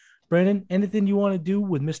Kwan. Brandon, anything you want to do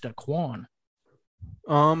with Mr. Kwan?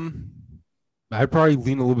 I'd probably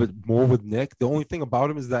lean a little bit more with Nick. The only thing about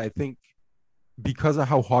him is that I think because of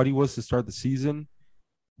how hot he was to start the season,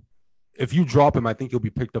 if you drop him, I think he'll be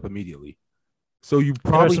picked up immediately. So you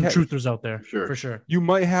probably there are some truthers out there, for sure. You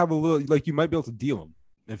might have a little, like, you might be able to deal him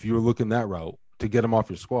if you were looking that route to get him off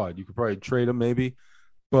your squad. You could probably trade him maybe,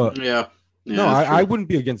 but no, I wouldn't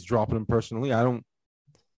be against dropping him personally. I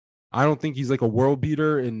don't think he's like a world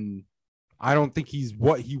beater, and I don't think he's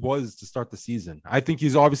what he was to start the season. I think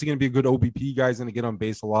he's obviously going to be a good OBP guy. He's going to get on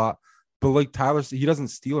base a lot, but like Tyler said, he doesn't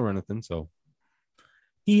steal or anything. So,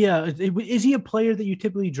 is he a player that you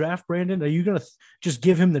typically draft, Brandon? Are you going to just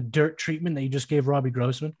give him the dirt treatment that you just gave Robbie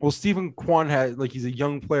Grossman? Well, Stephen Kwan he's a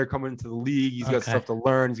young player coming into the league. He's got stuff to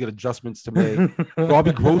learn. He's got adjustments to make.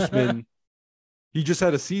 Robbie Grossman, he just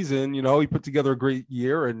had a season, he put together a great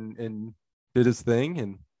year and did his thing,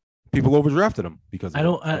 and people overdrafted him because I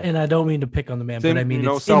don't mean to pick on the man, but I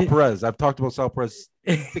mean, Sal Perez. I've talked about Sal Perez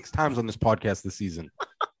 6 times on this podcast this season.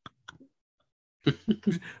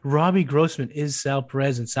 Robbie Grossman is Sal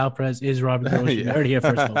Perez, and Sal Perez is Robbie Grossman. You heard it here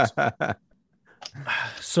first, folks.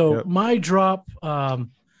 So my drop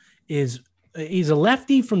is he's a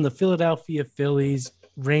lefty from the Philadelphia Phillies,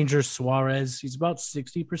 Ranger Suarez. He's about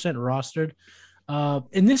 60% rostered.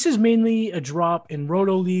 And this is mainly a drop in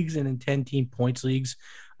roto leagues and in 10-team points leagues,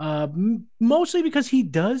 mostly because he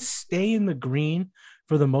does stay in the green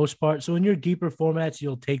for the most part. So in your deeper formats,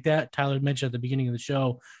 you'll take that. Tyler mentioned at the beginning of the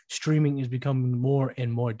show, streaming is becoming more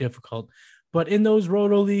and more difficult. But in those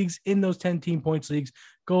roto leagues, in those 10-team points leagues,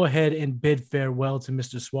 go ahead and bid farewell to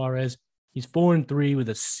Mr. Suarez. He's 4-3 with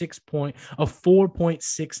a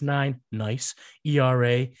 4.69 nice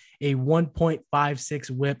ERA, a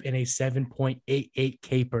 1.56 WHIP, and a 7.88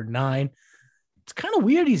 K per 9. It's kind of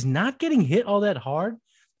weird. He's not getting hit all that hard,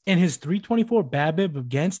 and his 324 BABIP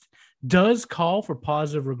against does call for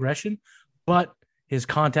positive regression, but his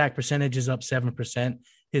contact percentage is up 7%.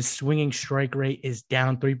 His swinging strike rate is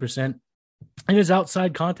down 3%, and his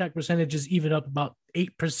outside contact percentage is even up about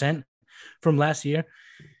 8% from last year.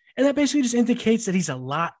 And that basically just indicates that he's a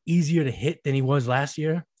lot easier to hit than he was last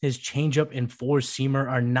year. His changeup and four-seamer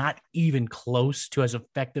are not even close to as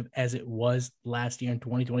effective as it was last year in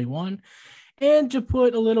 2021. And to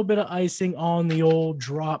put a little bit of icing on the old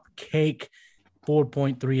drop cake,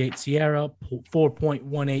 4.38 Sierra,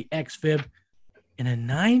 4.18 xFib, and a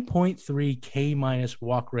 9.3 K-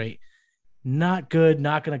 walk rate. Not good,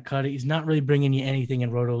 not going to cut it. He's not really bringing you anything in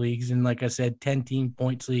roto leagues. And like I said, 10-team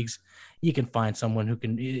points leagues, you can find someone who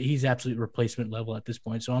can. He's absolute replacement level at this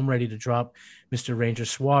point. So I'm ready to drop Mr. Ranger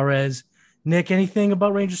Suarez. Nick, anything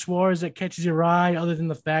about Ranger Suarez that catches your eye other than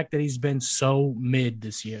the fact that he's been so mid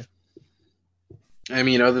this year? I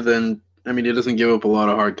mean, he doesn't give up a lot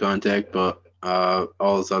of hard contact, but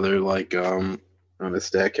all his other, on the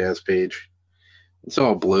StatCast page, it's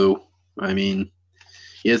all blue. I mean,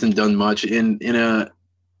 he hasn't done much in a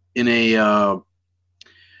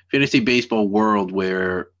fantasy baseball world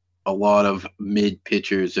where a lot of mid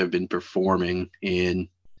pitchers have been performing, and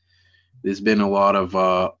there's been a lot of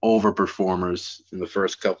overperformers in the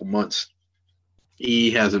first couple months.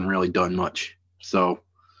 He hasn't really done much, so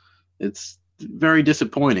it's very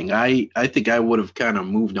disappointing. I think I would have kind of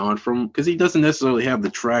moved on from him because he doesn't necessarily have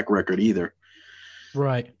the track record either.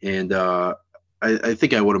 Right. And I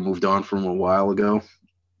think I would have moved on from him a while ago.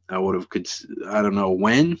 I would have I don't know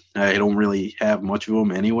when. I don't really have much of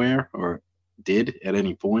him anywhere or did at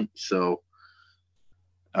any point. So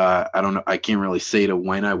I don't know. I can't really say to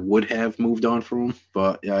when I would have moved on from him,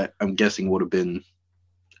 but I'm guessing would have been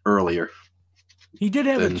earlier. He did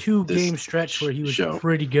have a 2-game stretch where he was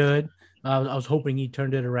pretty good. I was hoping he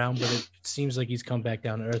turned it around, but it seems like he's come back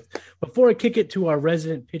down to earth. Before I kick it to our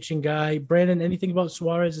resident pitching guy, Brandon, anything about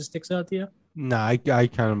Suarez that sticks out to you? Nah,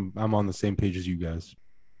 I'm on the same page as you guys.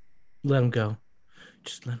 Let him go.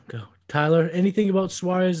 Just let him go. Tyler, anything about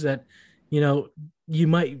Suarez that, you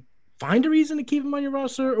might find a reason to keep him on your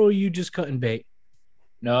roster, or are you just cutting bait?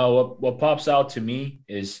 No, what pops out to me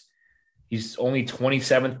is he's only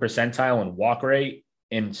 27th percentile in walk rate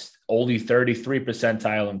and only 33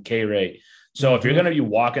 percentile in K rate. So if you're going to be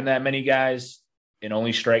walking that many guys and only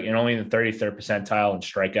in the 33rd percentile in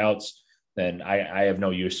strikeouts, then I have no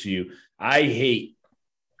use for you. I hate.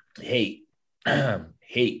 Did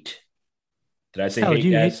I say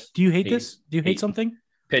hate, guys? Do you hate this? Do you hate something?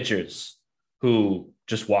 Pitchers who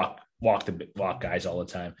just walk guys all the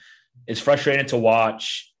time. It's frustrating to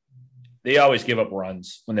watch. They always give up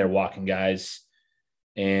runs when they're walking guys.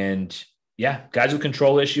 And yeah, guys with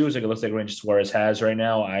control issues, like it looks like Ranger Suarez has right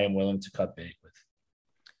now, I am willing to cut bait with.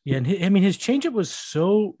 Yeah, and his changeup was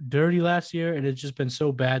so dirty last year, and it's just been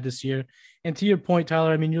so bad this year. And to your point,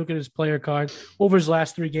 Tyler, you look at his player card over his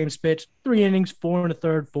last 3 games pitched, 3 innings, 4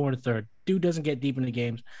 1/3, 4 1/3. Dude doesn't get deep into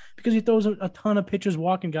games because he throws a ton of pitchers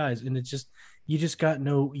walking guys, and you just got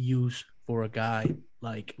no use for a guy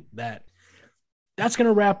like that. That's going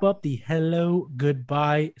to wrap up the hello,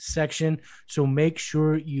 goodbye section. So make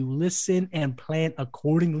sure you listen and plan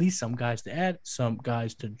accordingly. Some guys to add, some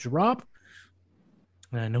guys to drop.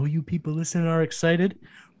 And I know you people listening are excited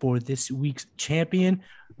for this week's champion.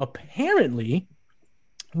 Apparently,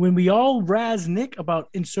 when we all razz Nick about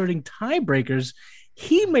inserting tiebreakers,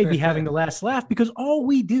 he may be having the last laugh because all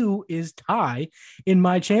we do is tie in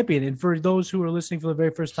My Champion. And for those who are listening for the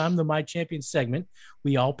very first time, the My Champion segment,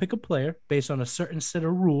 we all pick a player based on a certain set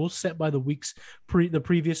of rules set by the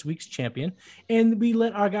previous week's champion. And we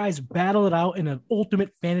let our guys battle it out in an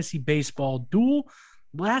ultimate fantasy baseball duel.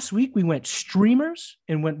 Last week, we went streamers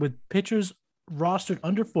and went with pitchers rostered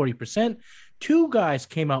under 40%. 2 guys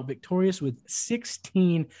came out victorious with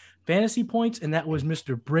 16 fantasy points, and that was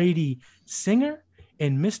Mr. Brady Singer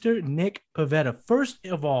and Mr. Nick Pavetta. First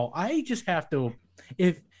of all, I just have to,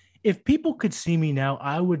 if people could see me now,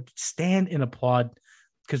 I would stand and applaud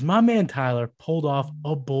because my man Tyler pulled off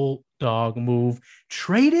a bulldog move,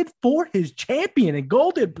 traded for his champion and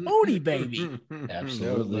golden pony, baby.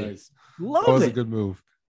 Absolutely. Nice. Love that was it. a good move.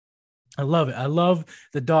 I love it. I love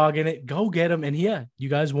the dog in it. Go get him. And yeah, you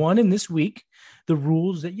guys won in this week. The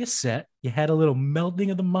rules that you set, you had a little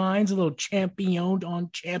melding of the minds, a little champion on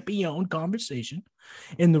champion conversation.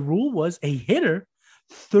 And the rule was a hitter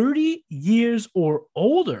 30 years or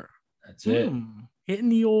older. That's it. Hitting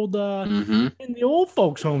the old hitting the old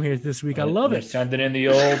folks home here this week. I love it. Sending in the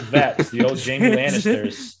old vets, the old Jamie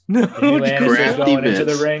Lannisters. No, Jamie Lannister's going into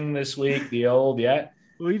bits. the ring this week. The old, yeah.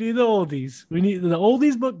 We need the oldies. We need the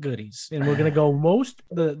oldies but goodies. And we're gonna go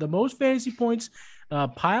the most fantasy points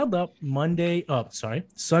piled up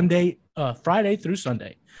Friday through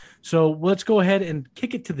Sunday. So let's go ahead and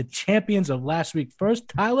kick it to the champions of last week first.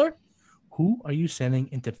 Tyler, who are you sending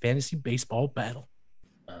into fantasy baseball battle?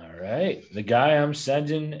 All right. The guy I'm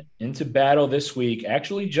sending into battle this week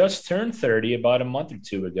actually just turned 30 about a month or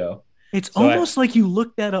 2 ago. It's almost like you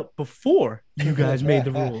looked that up before you guys made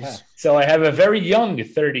the rules. So I have a very young over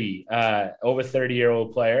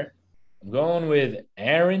 30-year-old player. I'm going with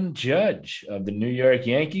Aaron Judge of the New York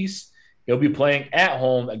Yankees. He'll be playing at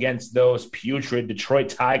home against those putrid Detroit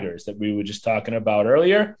Tigers that we were just talking about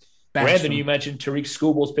earlier. Brandon, you mentioned Tariq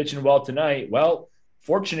Skubal's pitching well tonight. Well,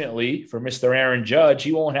 fortunately for Mr. Aaron Judge,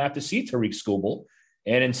 he won't have to see Tariq Skubal.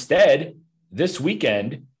 And instead, this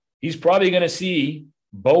weekend, he's probably going to see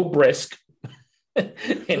Bo Brisk.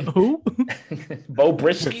 Who? Bo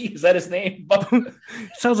Brisky? Is that his name?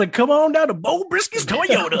 Sounds like come on down to Bo Brisky's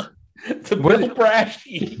Toyota. To Bill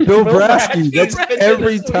Brasky. Bill Brasky. That's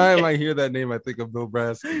every time I hear that name, I think of Bill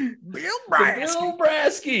Brasky. Bill Brasky. Bill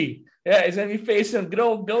Brasky. Yeah, he's going to be facing good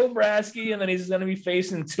old Bill Brasky, and then he's going to be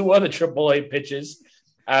facing 2 other AAA pitches.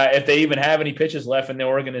 If they even have any pitches left in the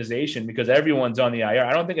organization, because everyone's on the IR.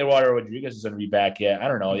 I don't think Eduardo Rodriguez is going to be back yet. I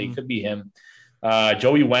don't know. It could be him.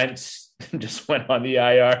 Joey Wentz just went on the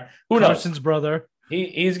IR. Who knows? Carson's brother.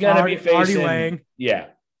 He's going to be facing. Artie Lang. Yeah.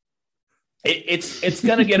 It's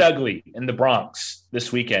going to get ugly in the Bronx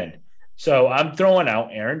this weekend. So I'm throwing out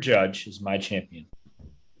Aaron Judge as my champion.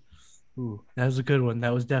 Ooh, that was a good one.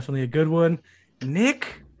 That was definitely a good one.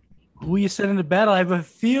 Nick, who you sent into battle? I have a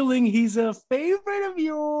feeling he's a favorite of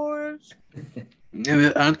yours.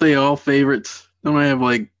 Aren't they all favorites? Don't I have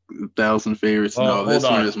like 1,000 favorites? Well, no, this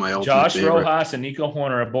one is my ultimate Josh favorite. Rojas and Nico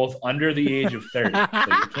Horner are both under the age of 30, so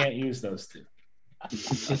you can't use those two.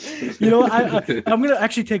 You know, I'm going to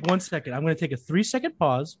actually take 1 second. I'm going to take a 3-second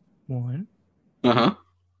pause. 1,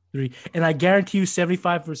 3. And I guarantee you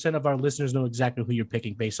 75% of our listeners know exactly who you're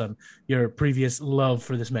picking based on your previous love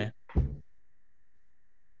for this man.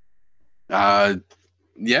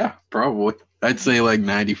 Yeah, probably. I'd say like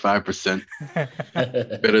 95%.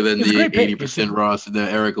 Better than It's a the great pick. 80% Ross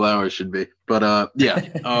that Eric Lauer should be. But yeah.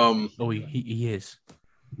 Oh, he is.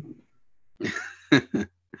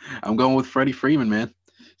 I'm going with Freddie Freeman, man.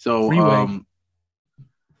 So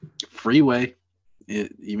Freeway,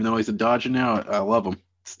 even though he's a Dodger now, I love him.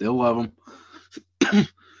 Still love him.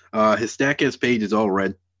 His Statcast page is all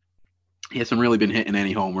red. He hasn't really been hitting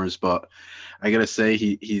any homers, but I gotta say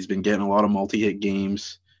he's been getting a lot of multi-hit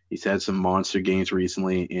games. He's had some monster games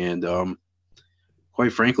recently, and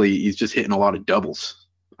quite frankly, he's just hitting a lot of doubles.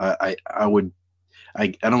 I don't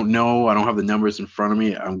know. I don't have the numbers in front of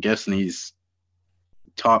me. I'm guessing he's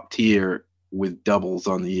top tier with doubles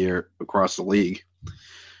on the year across the league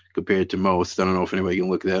compared to most. I don't know if anybody can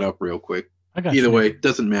look that up real quick. Either way,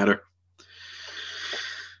 doesn't matter.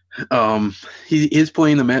 He is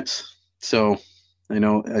playing the Mets, so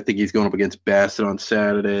I think he's going up against Bassett on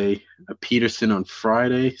Saturday, Peterson on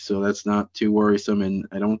Friday, so that's not too worrisome. And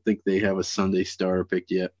I don't think they have a Sunday starter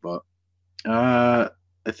picked yet, but I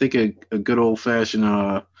think a good old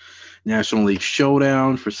fashioned National League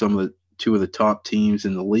showdown for two of the top teams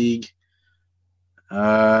in the league.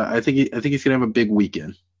 I think he's gonna have a big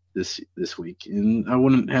weekend this week, and I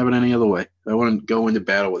wouldn't have it any other way. I wouldn't go into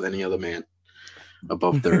battle with any other man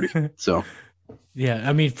above 30. So, yeah,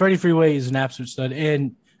 I mean, Freddie Freeway is an absolute stud,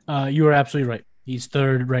 and you are absolutely right. He's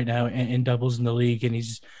third right now in doubles in the league, and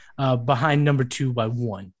he's behind number 2 by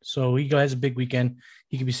 1. So he has a big weekend.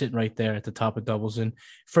 He could be sitting right there at the top of doubles, and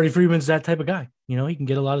Freddie Freeman's that type of guy. He can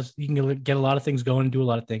get a lot of things going and do a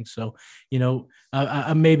lot of things. So,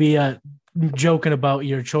 I'm maybe joking about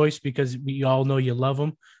your choice because we all know you love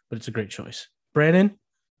him, but it's a great choice. Brandon,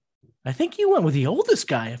 I think you went with the oldest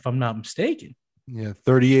guy, if I'm not mistaken. Yeah,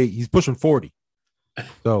 38. He's pushing 40.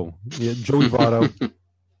 So, yeah, Joey Votto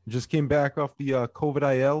just came back off the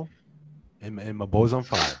COVID IL, and my boy's on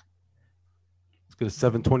fire. He's got a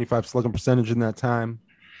 725 slugging percentage in that time.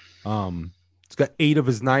 He's got 8 of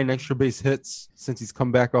his 9 extra base hits since he's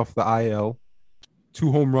come back off the IL.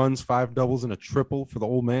 2 home runs, 5 doubles, and a triple for the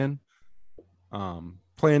old man.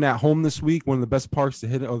 Playing at home this week, one of the best parks to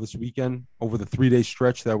hit this weekend over the 3-day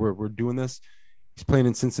stretch that we're doing this. He's playing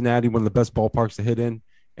in Cincinnati, one of the best ballparks to hit in,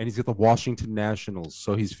 and he's got the Washington Nationals.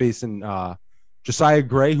 So he's facing Josiah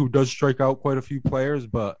Gray, who does strike out quite a few players,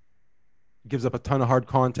 but gives up a ton of hard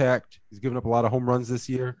contact. He's given up a lot of home runs this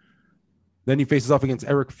year. Then he faces off against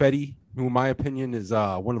Eric Fetty, who, in my opinion, is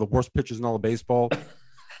one of the worst pitchers in all of baseball.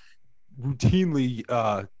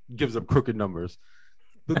 Routinely gives up crooked numbers.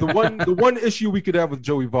 The one issue we could have with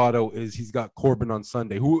Joey Votto is he's got Corbin on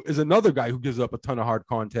Sunday, who is another guy who gives up a ton of hard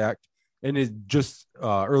contact, and is just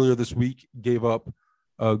earlier this week gave up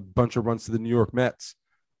a bunch of runs to the New York Mets.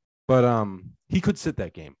 But he could sit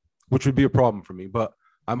that game, which would be a problem for me. But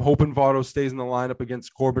I'm hoping Votto stays in the lineup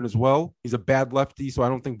against Corbin as well. He's a bad lefty, so I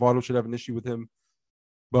don't think Votto should have an issue with him.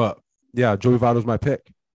 But yeah, Joey Votto's my pick.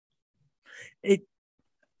 We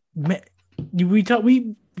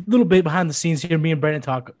a little bit behind the scenes here. Me and Brandon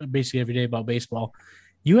talk basically every day about baseball.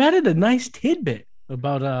 You added a nice tidbit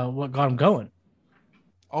about what got him going.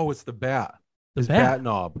 Oh, it's the bat. The His bat. bat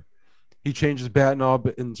knob. He changed his bat knob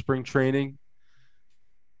in spring training,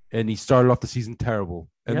 and he started off the season terrible.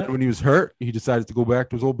 And Yep. then when he was hurt, he decided to go back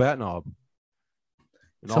to his old bat knob.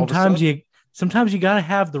 And all of a sudden- Sometimes you gotta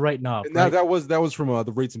have the right knob. and Right? that was from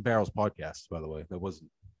the Rates and Barrels podcast, by the way. That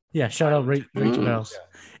wasn't. Yeah, shout out Rachel Mm. Bells.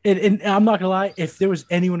 And I'm not gonna lie, if there was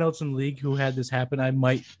anyone else in the league who had this happen, I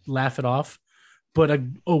might laugh it off. But a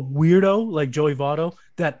weirdo like Joey Votto,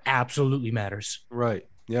 that absolutely matters. Right.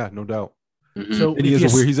 Yeah, no doubt. Mhm. So And if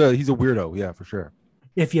you, he's a weirdo, yeah, for sure.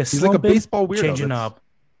 if you He's like a slump it, baseball weirdo. change a That's- knob.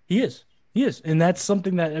 He is, and that's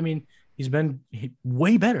something that he's been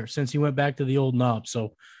way better since he went back to the old knob.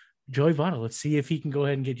 So Joey Votto, let's see if he can go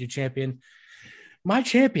ahead and get you champion. My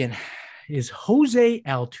champion is Jose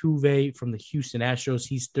Altuve from the Houston Astros.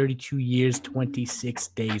 He's 32 years, 26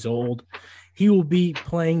 days old. He will be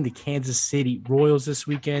playing the Kansas City Royals this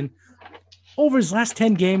weekend. Over his last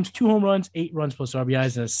 10 games, 2 home runs, 8 runs plus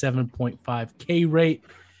RBIs, and a 7.5 K rate.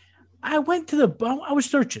 I was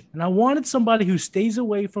searching, and I wanted somebody who stays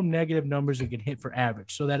away from negative numbers and can hit for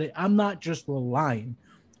average so that I'm not just relying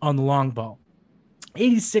on the long ball.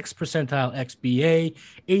 86th percentile XBA,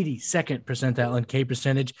 82nd percentile in K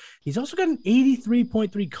percentage. He's also got an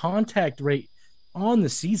 83.3 contact rate on the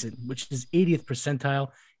season, which is 80th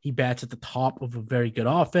percentile. He bats at the top of a very good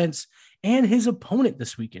offense. And his opponent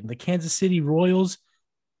this weekend, the Kansas City Royals,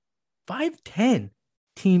 5.10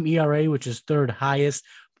 team ERA, which is third highest,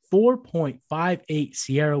 4.58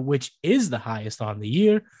 Sierra, which is the highest on the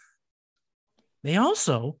year. They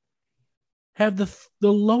also have the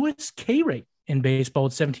lowest K rate in baseball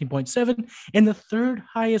at 17.7 and the third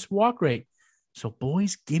highest walk rate. So,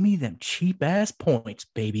 boys, give me them cheap-ass points,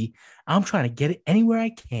 baby. I'm trying to get it anywhere I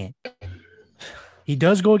can. He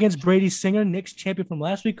does go against Brady Singer, Knicks champion from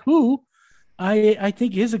last week, who I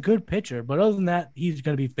think is a good pitcher. But other than that, he's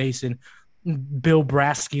going to be facing Bill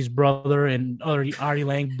Brasky's brother and Artie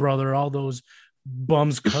Lang brother, all those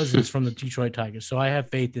bums cousins from the Detroit Tigers. So I have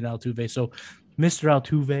faith in Altuve. So, Mr.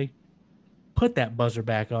 Altuve, put that buzzer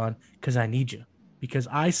back on because I need you. Because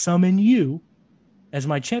I summon you as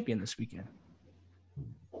my champion this weekend.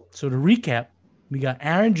 So to recap, we got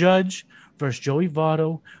Aaron Judge versus Joey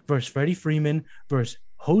Votto versus Freddie Freeman versus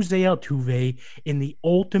Jose Altuve in the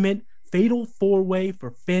ultimate fatal four-way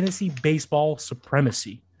for fantasy baseball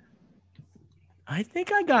supremacy. I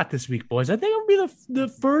think I got this week, boys. I think I'm going to be the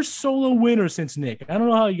first solo winner since Nick. I don't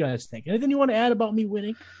know how you guys think. Anything you want to add about me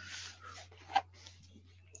winning?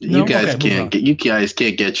 You guys can't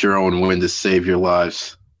get your own win to save your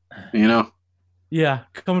lives. You know? Yeah,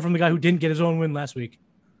 coming from the guy who didn't get his own win last week.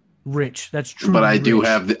 Rich. That's true. But I do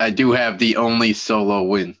have the only solo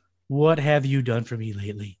win. What have you done for me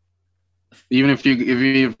lately? Even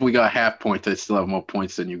if we got half points, I still have more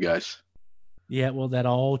points than you guys. Yeah, well, that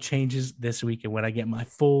all changes this weekend when I get my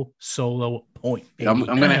full solo point. I'm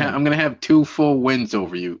gonna have 2 full wins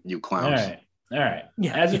over you clowns. All right.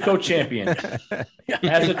 Yeah. As a co-champion,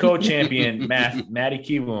 Matty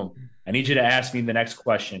Kiwoom, I need you to ask me the next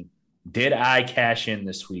question. Did I cash in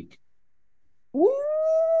this week?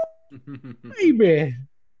 Baby.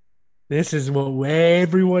 This is what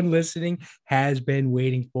everyone listening has been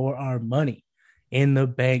waiting for, our money in the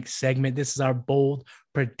bank segment. This is our bold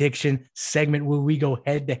prediction segment where we go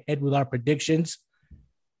head to head with our predictions.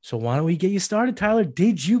 So why don't we get you started, Tyler?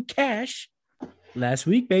 Did you cash last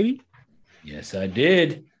week, baby? Yes, I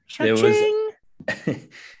did. Cha-ching!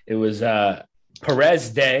 It was Perez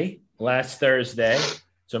Day last Thursday.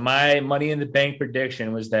 So my money in the bank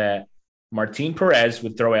prediction was that Martin Perez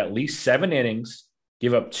would throw at least 7 innings,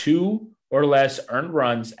 give up 2 or less earned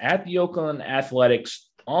runs at the Oakland Athletics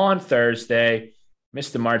on Thursday.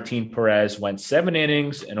 Mr. Martin Perez went 7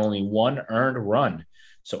 innings and only 1 earned run.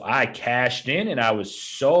 So I cashed in, and I was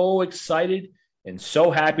so excited and so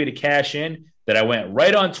happy to cash in that I went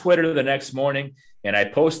right on Twitter the next morning and I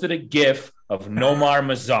posted a GIF of Nomar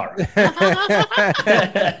Mazara.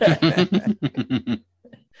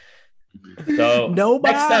 So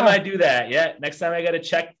next time I do that, next time I gotta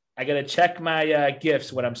check my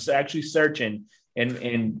GIFs when I'm actually searching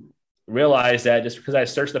and realize that just because I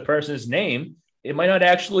search the person's name, it might not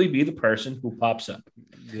actually be the person who pops up.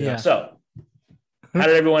 Yeah. So how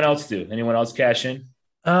did everyone else do? Anyone else cash in?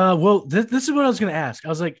 Well, this is what I was going to ask. I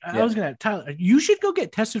was going to Tyler, you should go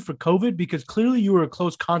get tested for COVID because clearly you were a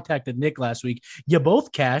close contact with Nick last week. You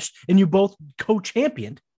both cashed and you both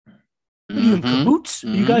co-championed. Are you in cahoots? Are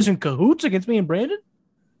you guys in cahoots against me and Brandon?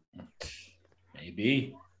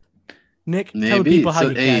 Maybe. Nick, tell the people how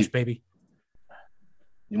you cash, baby.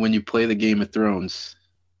 When you play the Game of Thrones,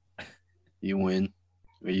 you win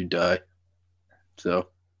or you die. So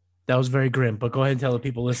that was very grim, but go ahead and tell the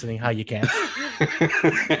people listening how you cash.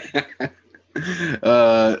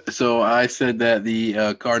 So I said that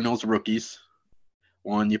the Cardinals rookies,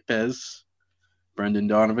 Juan Yepez, Brendan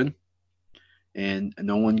Donovan, and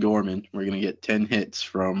Nolan Gorman. We're going to get 10 hits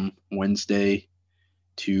from Wednesday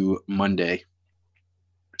to Monday.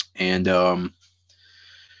 And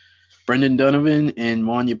Brendan Donovan and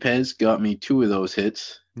Juan Yepez got me 2 of those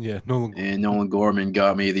hits. Yeah, And Nolan Gorman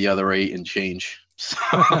got me the other 8 and change. So,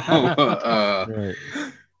 right.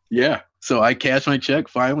 yeah. So I cashed my check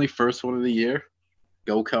finally, first one of the year.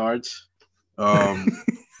 Go Cards.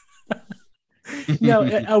 Now,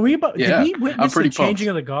 are we about? Yeah, did we I'm witness pretty the changing pumped.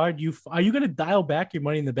 of the guard? Are you going to dial back your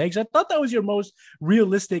Money in the Banks? I thought that was your most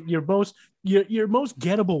realistic, your most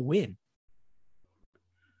gettable win.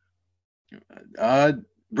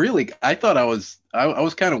 Really, I thought I was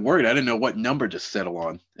kind of worried. I didn't know what number to settle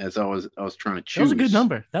on as I was trying to choose. That was a good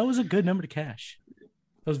number. That was a good number to cash.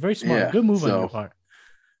 That was very smart. Yeah, Good move on so- your part.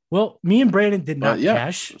 Well, me and Brandon did not yeah.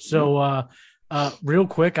 cash. So real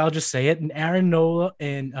quick, I'll just say it. And Aaron Nola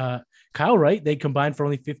and Kyle Wright, they combined for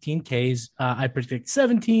only 15 Ks. I predicted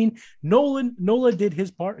 17. Nola did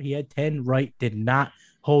his part. He had 10. Wright did not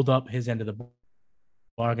hold up his end of the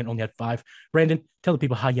bargain, only had 5. Brandon, tell the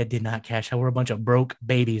people how you did not cash. How we're a bunch of broke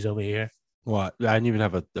babies over here. Well, I didn't even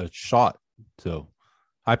have a shot. So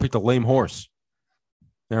I picked a lame horse.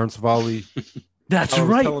 Aaron Savali. That's Tyler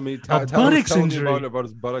was right. telling me, A Tyler was buttocks telling me injury. about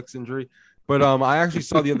his buttocks injury. But I actually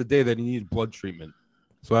saw the other day that he needed blood treatment.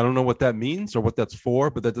 So I don't know what that means or what that's for,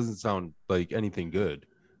 but that doesn't sound like anything good.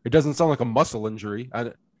 It doesn't sound like a muscle injury.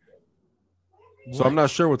 So I'm not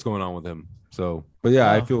sure what's going on with him. So, but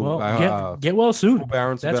yeah, I feel get well soon. hope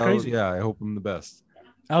Aaron That's Savali- crazy. Yeah, I hope him the best.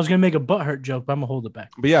 I was gonna make a butt hurt joke, but I'm gonna hold it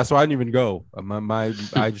back. But yeah, so I didn't even go.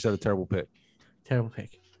 I just had a terrible pick. Terrible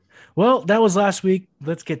pick. Well, that was last week.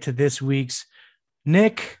 Let's get to this week's.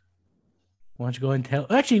 Nick, why don't you go ahead and tell?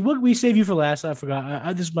 Actually, we save you for last. I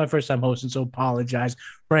forgot. This is my first time hosting, so apologize.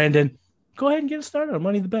 Brandon, go ahead and get us started on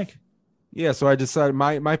Money in the Bank. Yeah, so I decided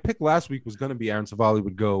my pick last week was going to be Aaron Savali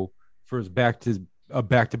would go for his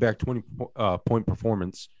back-to-back 20 point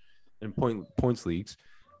performance in points leagues,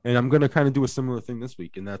 and I'm going to kind of do a similar thing this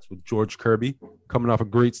week, and that's with George Kirby coming off a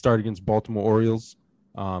great start against Baltimore Orioles.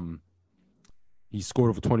 He scored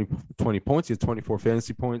over 20 points. He has 24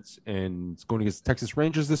 fantasy points, and he's going against the Texas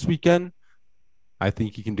Rangers this weekend. I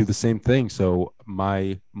think he can do the same thing. So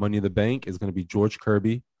my Money in the Bank is going to be George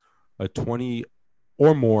Kirby, a 20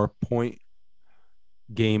 or more point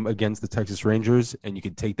game against the Texas Rangers, and you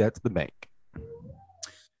can take that to the bank.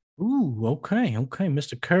 Ooh, okay,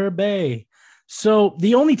 Mr. Kirby. So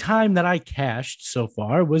the only time that I cashed so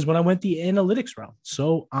far was when I went the analytics route.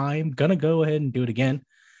 So I'm gonna go ahead and do it again.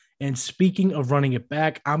 And speaking of running it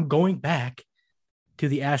back, I'm going back to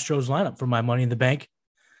the Astros lineup for my Money in the Bank.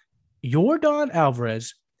 Yordan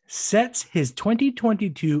Alvarez sets his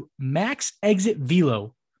 2022 max exit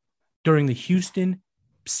velo during the Houston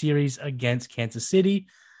series against Kansas City.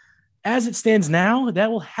 As it stands now,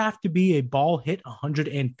 that will have to be a ball hit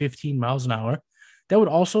 115 miles an hour. That would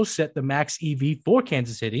also set the max EV for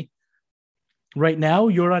Kansas City. Right now,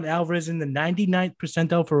 Yordan Alvarez in the 99th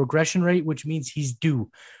percentile for regression rate, which means he's due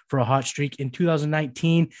for a hot streak. In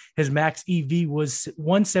 2019, his max EV was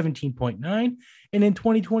 117.9. And in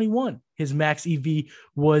 2021, his max EV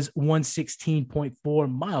was 116.4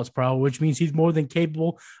 miles per hour, which means he's more than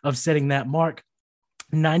capable of setting that mark.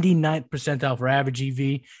 99th percentile for average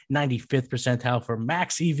EV, 95th percentile for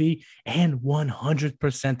max EV, and 100th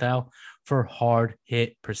percentile for hard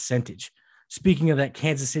hit percentage. Speaking of that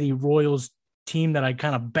Kansas City Royals team that I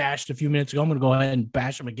kind of bashed a few minutes ago, I'm going to go ahead and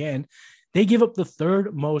bash them again. They give up the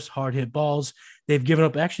 3rd most hard hit balls. They've given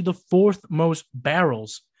up actually the 4th most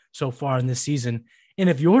barrels so far in this season. And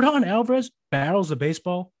if Yordan Alvarez barrels a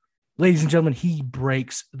baseball, ladies and gentlemen, he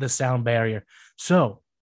breaks the sound barrier. So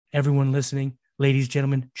everyone listening, ladies,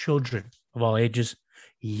 gentlemen, children of all ages,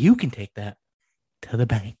 you can take that to the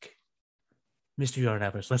bank. Mr. Yordan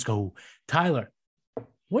Alvarez, let's go. Tyler,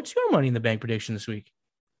 what's your Money in the Bank prediction this week?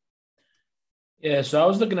 Yeah, so I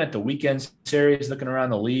was looking at the weekend series, looking around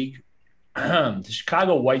the league. The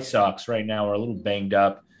Chicago White Sox right now are a little banged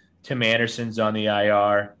up. Tim Anderson's on the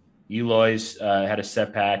IR. Eloy's had a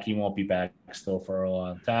setback. He won't be back still for a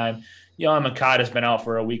long time. Yohan Moncada's been out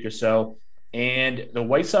for a week or so. And the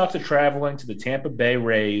White Sox are traveling to the Tampa Bay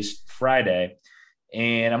Rays Friday.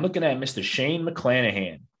 And I'm looking at Mr. Shane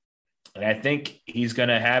McClanahan. And I think he's going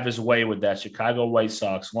to have his way with that Chicago White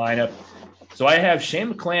Sox lineup. So I have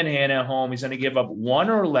Shane McClanahan at home. He's going to give up 1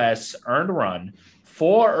 or less earned run,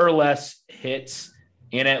 4 or less hits,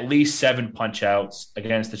 and at least 7 punch-outs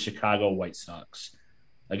against the Chicago White Sox.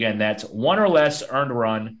 Again, that's 1 or less earned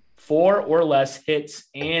run, 4 or less hits,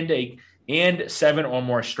 and 7 or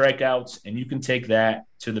more strikeouts, and you can take that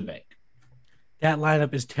to the bank. That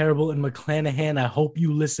lineup is terrible. And McClanahan, I hope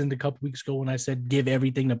you listened a couple weeks ago when I said give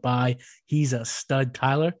everything to buy. He's a stud,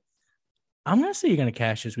 Tyler. I'm going to say you're going to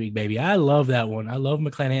cash this week, baby. I love that one. I love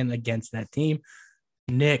McClanahan against that team.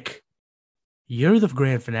 Nick, you're the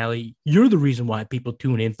grand finale. You're the reason why people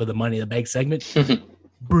tune in for the Money in the Bank segment.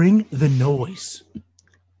 Bring the noise.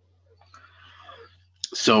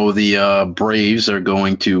 So the Braves are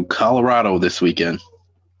going to Colorado this weekend.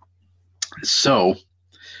 So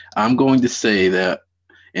I'm going to say that,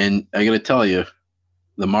 and I got to tell you,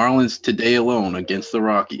 the Marlins today alone against the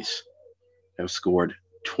Rockies have scored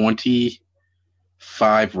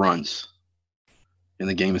 25 runs, and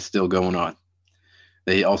the game is still going on.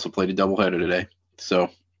 They also played a doubleheader today. So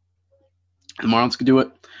the Marlins could do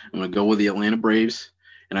it. I'm going to go with the Atlanta Braves,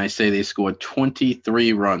 and I say they scored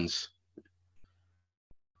 23 runs.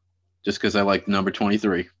 Just because I like number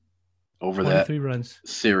 23 over 23 that runs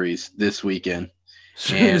series this weekend.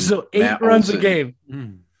 So 8 Matt runs Olson. a game.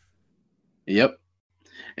 Yep.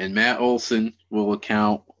 And Matt Olson will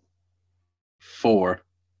account for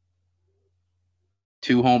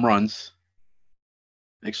 2 home runs.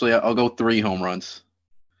 Actually, I'll go 3 home runs.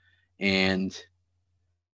 And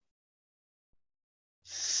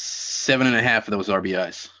 7.5 of those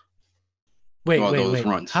RBIs. Wait.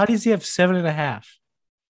 runs. How does he have 7.5?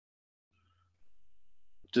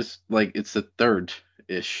 Just like it's a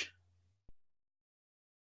third-ish.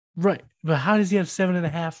 Right. But how does he have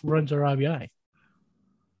 7.5 runs or RBI?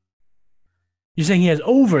 You're saying he has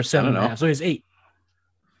over 7.5, so he has 8.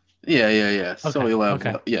 Yeah. So Okay, he'll have,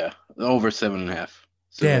 okay. over 7.5.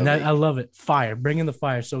 So Damn, he'll have I love it. Fire. Bring in the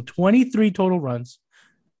fire. So 23 total runs.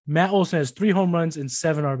 Matt Olson has 3 home runs and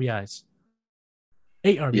 7 RBIs.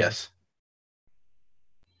 8 RBIs. Yes.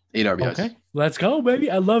 8 RBIs. Okay. Let's go, baby.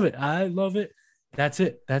 I love it. That's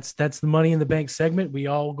it. That's the Money in the Bank segment. We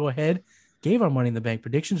all go ahead, gave our Money in the Bank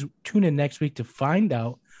predictions. Tune in next week to find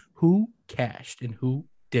out who cashed and who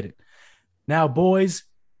didn't. Now, boys,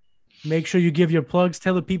 make sure you give your plugs.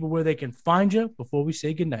 Tell the people where they can find you before we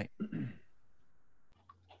say goodnight.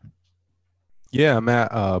 Yeah, I'm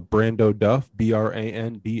at Brando Duff,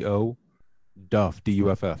 Brando Duff,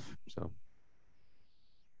 Duff. So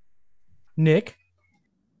Nick.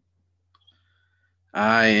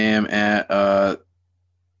 I am at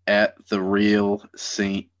the real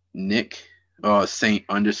Saint Nick,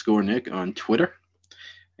 Saint_Nick on Twitter,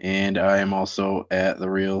 and I am also at the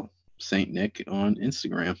real Saint Nick on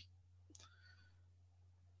Instagram.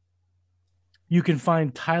 You can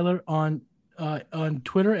find Tyler on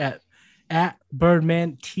Twitter at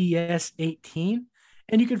BirdmanTS18.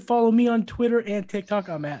 And you can follow me on Twitter and TikTok.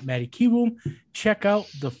 I'm at Matty Kiwoom. Check out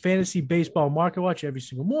the Fantasy Baseball Market Watch every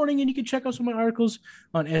single morning. And you can check out some of my articles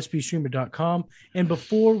on SBStreamer.com. And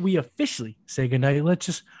before we officially say goodnight, let's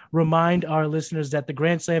just remind our listeners that the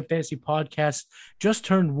Grand Slam Fantasy Podcast just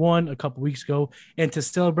turned 1 a couple weeks ago. And to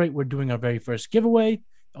celebrate, we're doing our very first giveaway.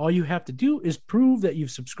 All you have to do is prove that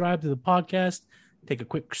you've subscribed to the podcast. Take a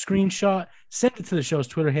quick screenshot, send it to the show's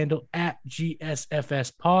Twitter handle at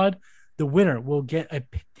GSFSPod. The winner will get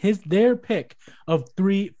their pick of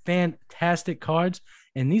 3 fantastic cards.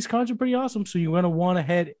 And these cards are pretty awesome. So you're going to want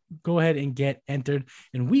to go ahead and get entered.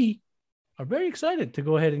 And we are very excited to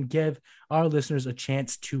go ahead and give our listeners a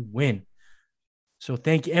chance to win. So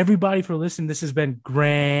thank you, everybody, for listening. This has been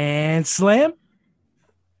Grand Slam.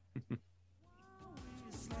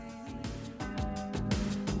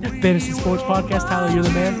 Fantasy Sports Podcast. Tyler, you're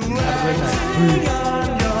the man. Have a great night.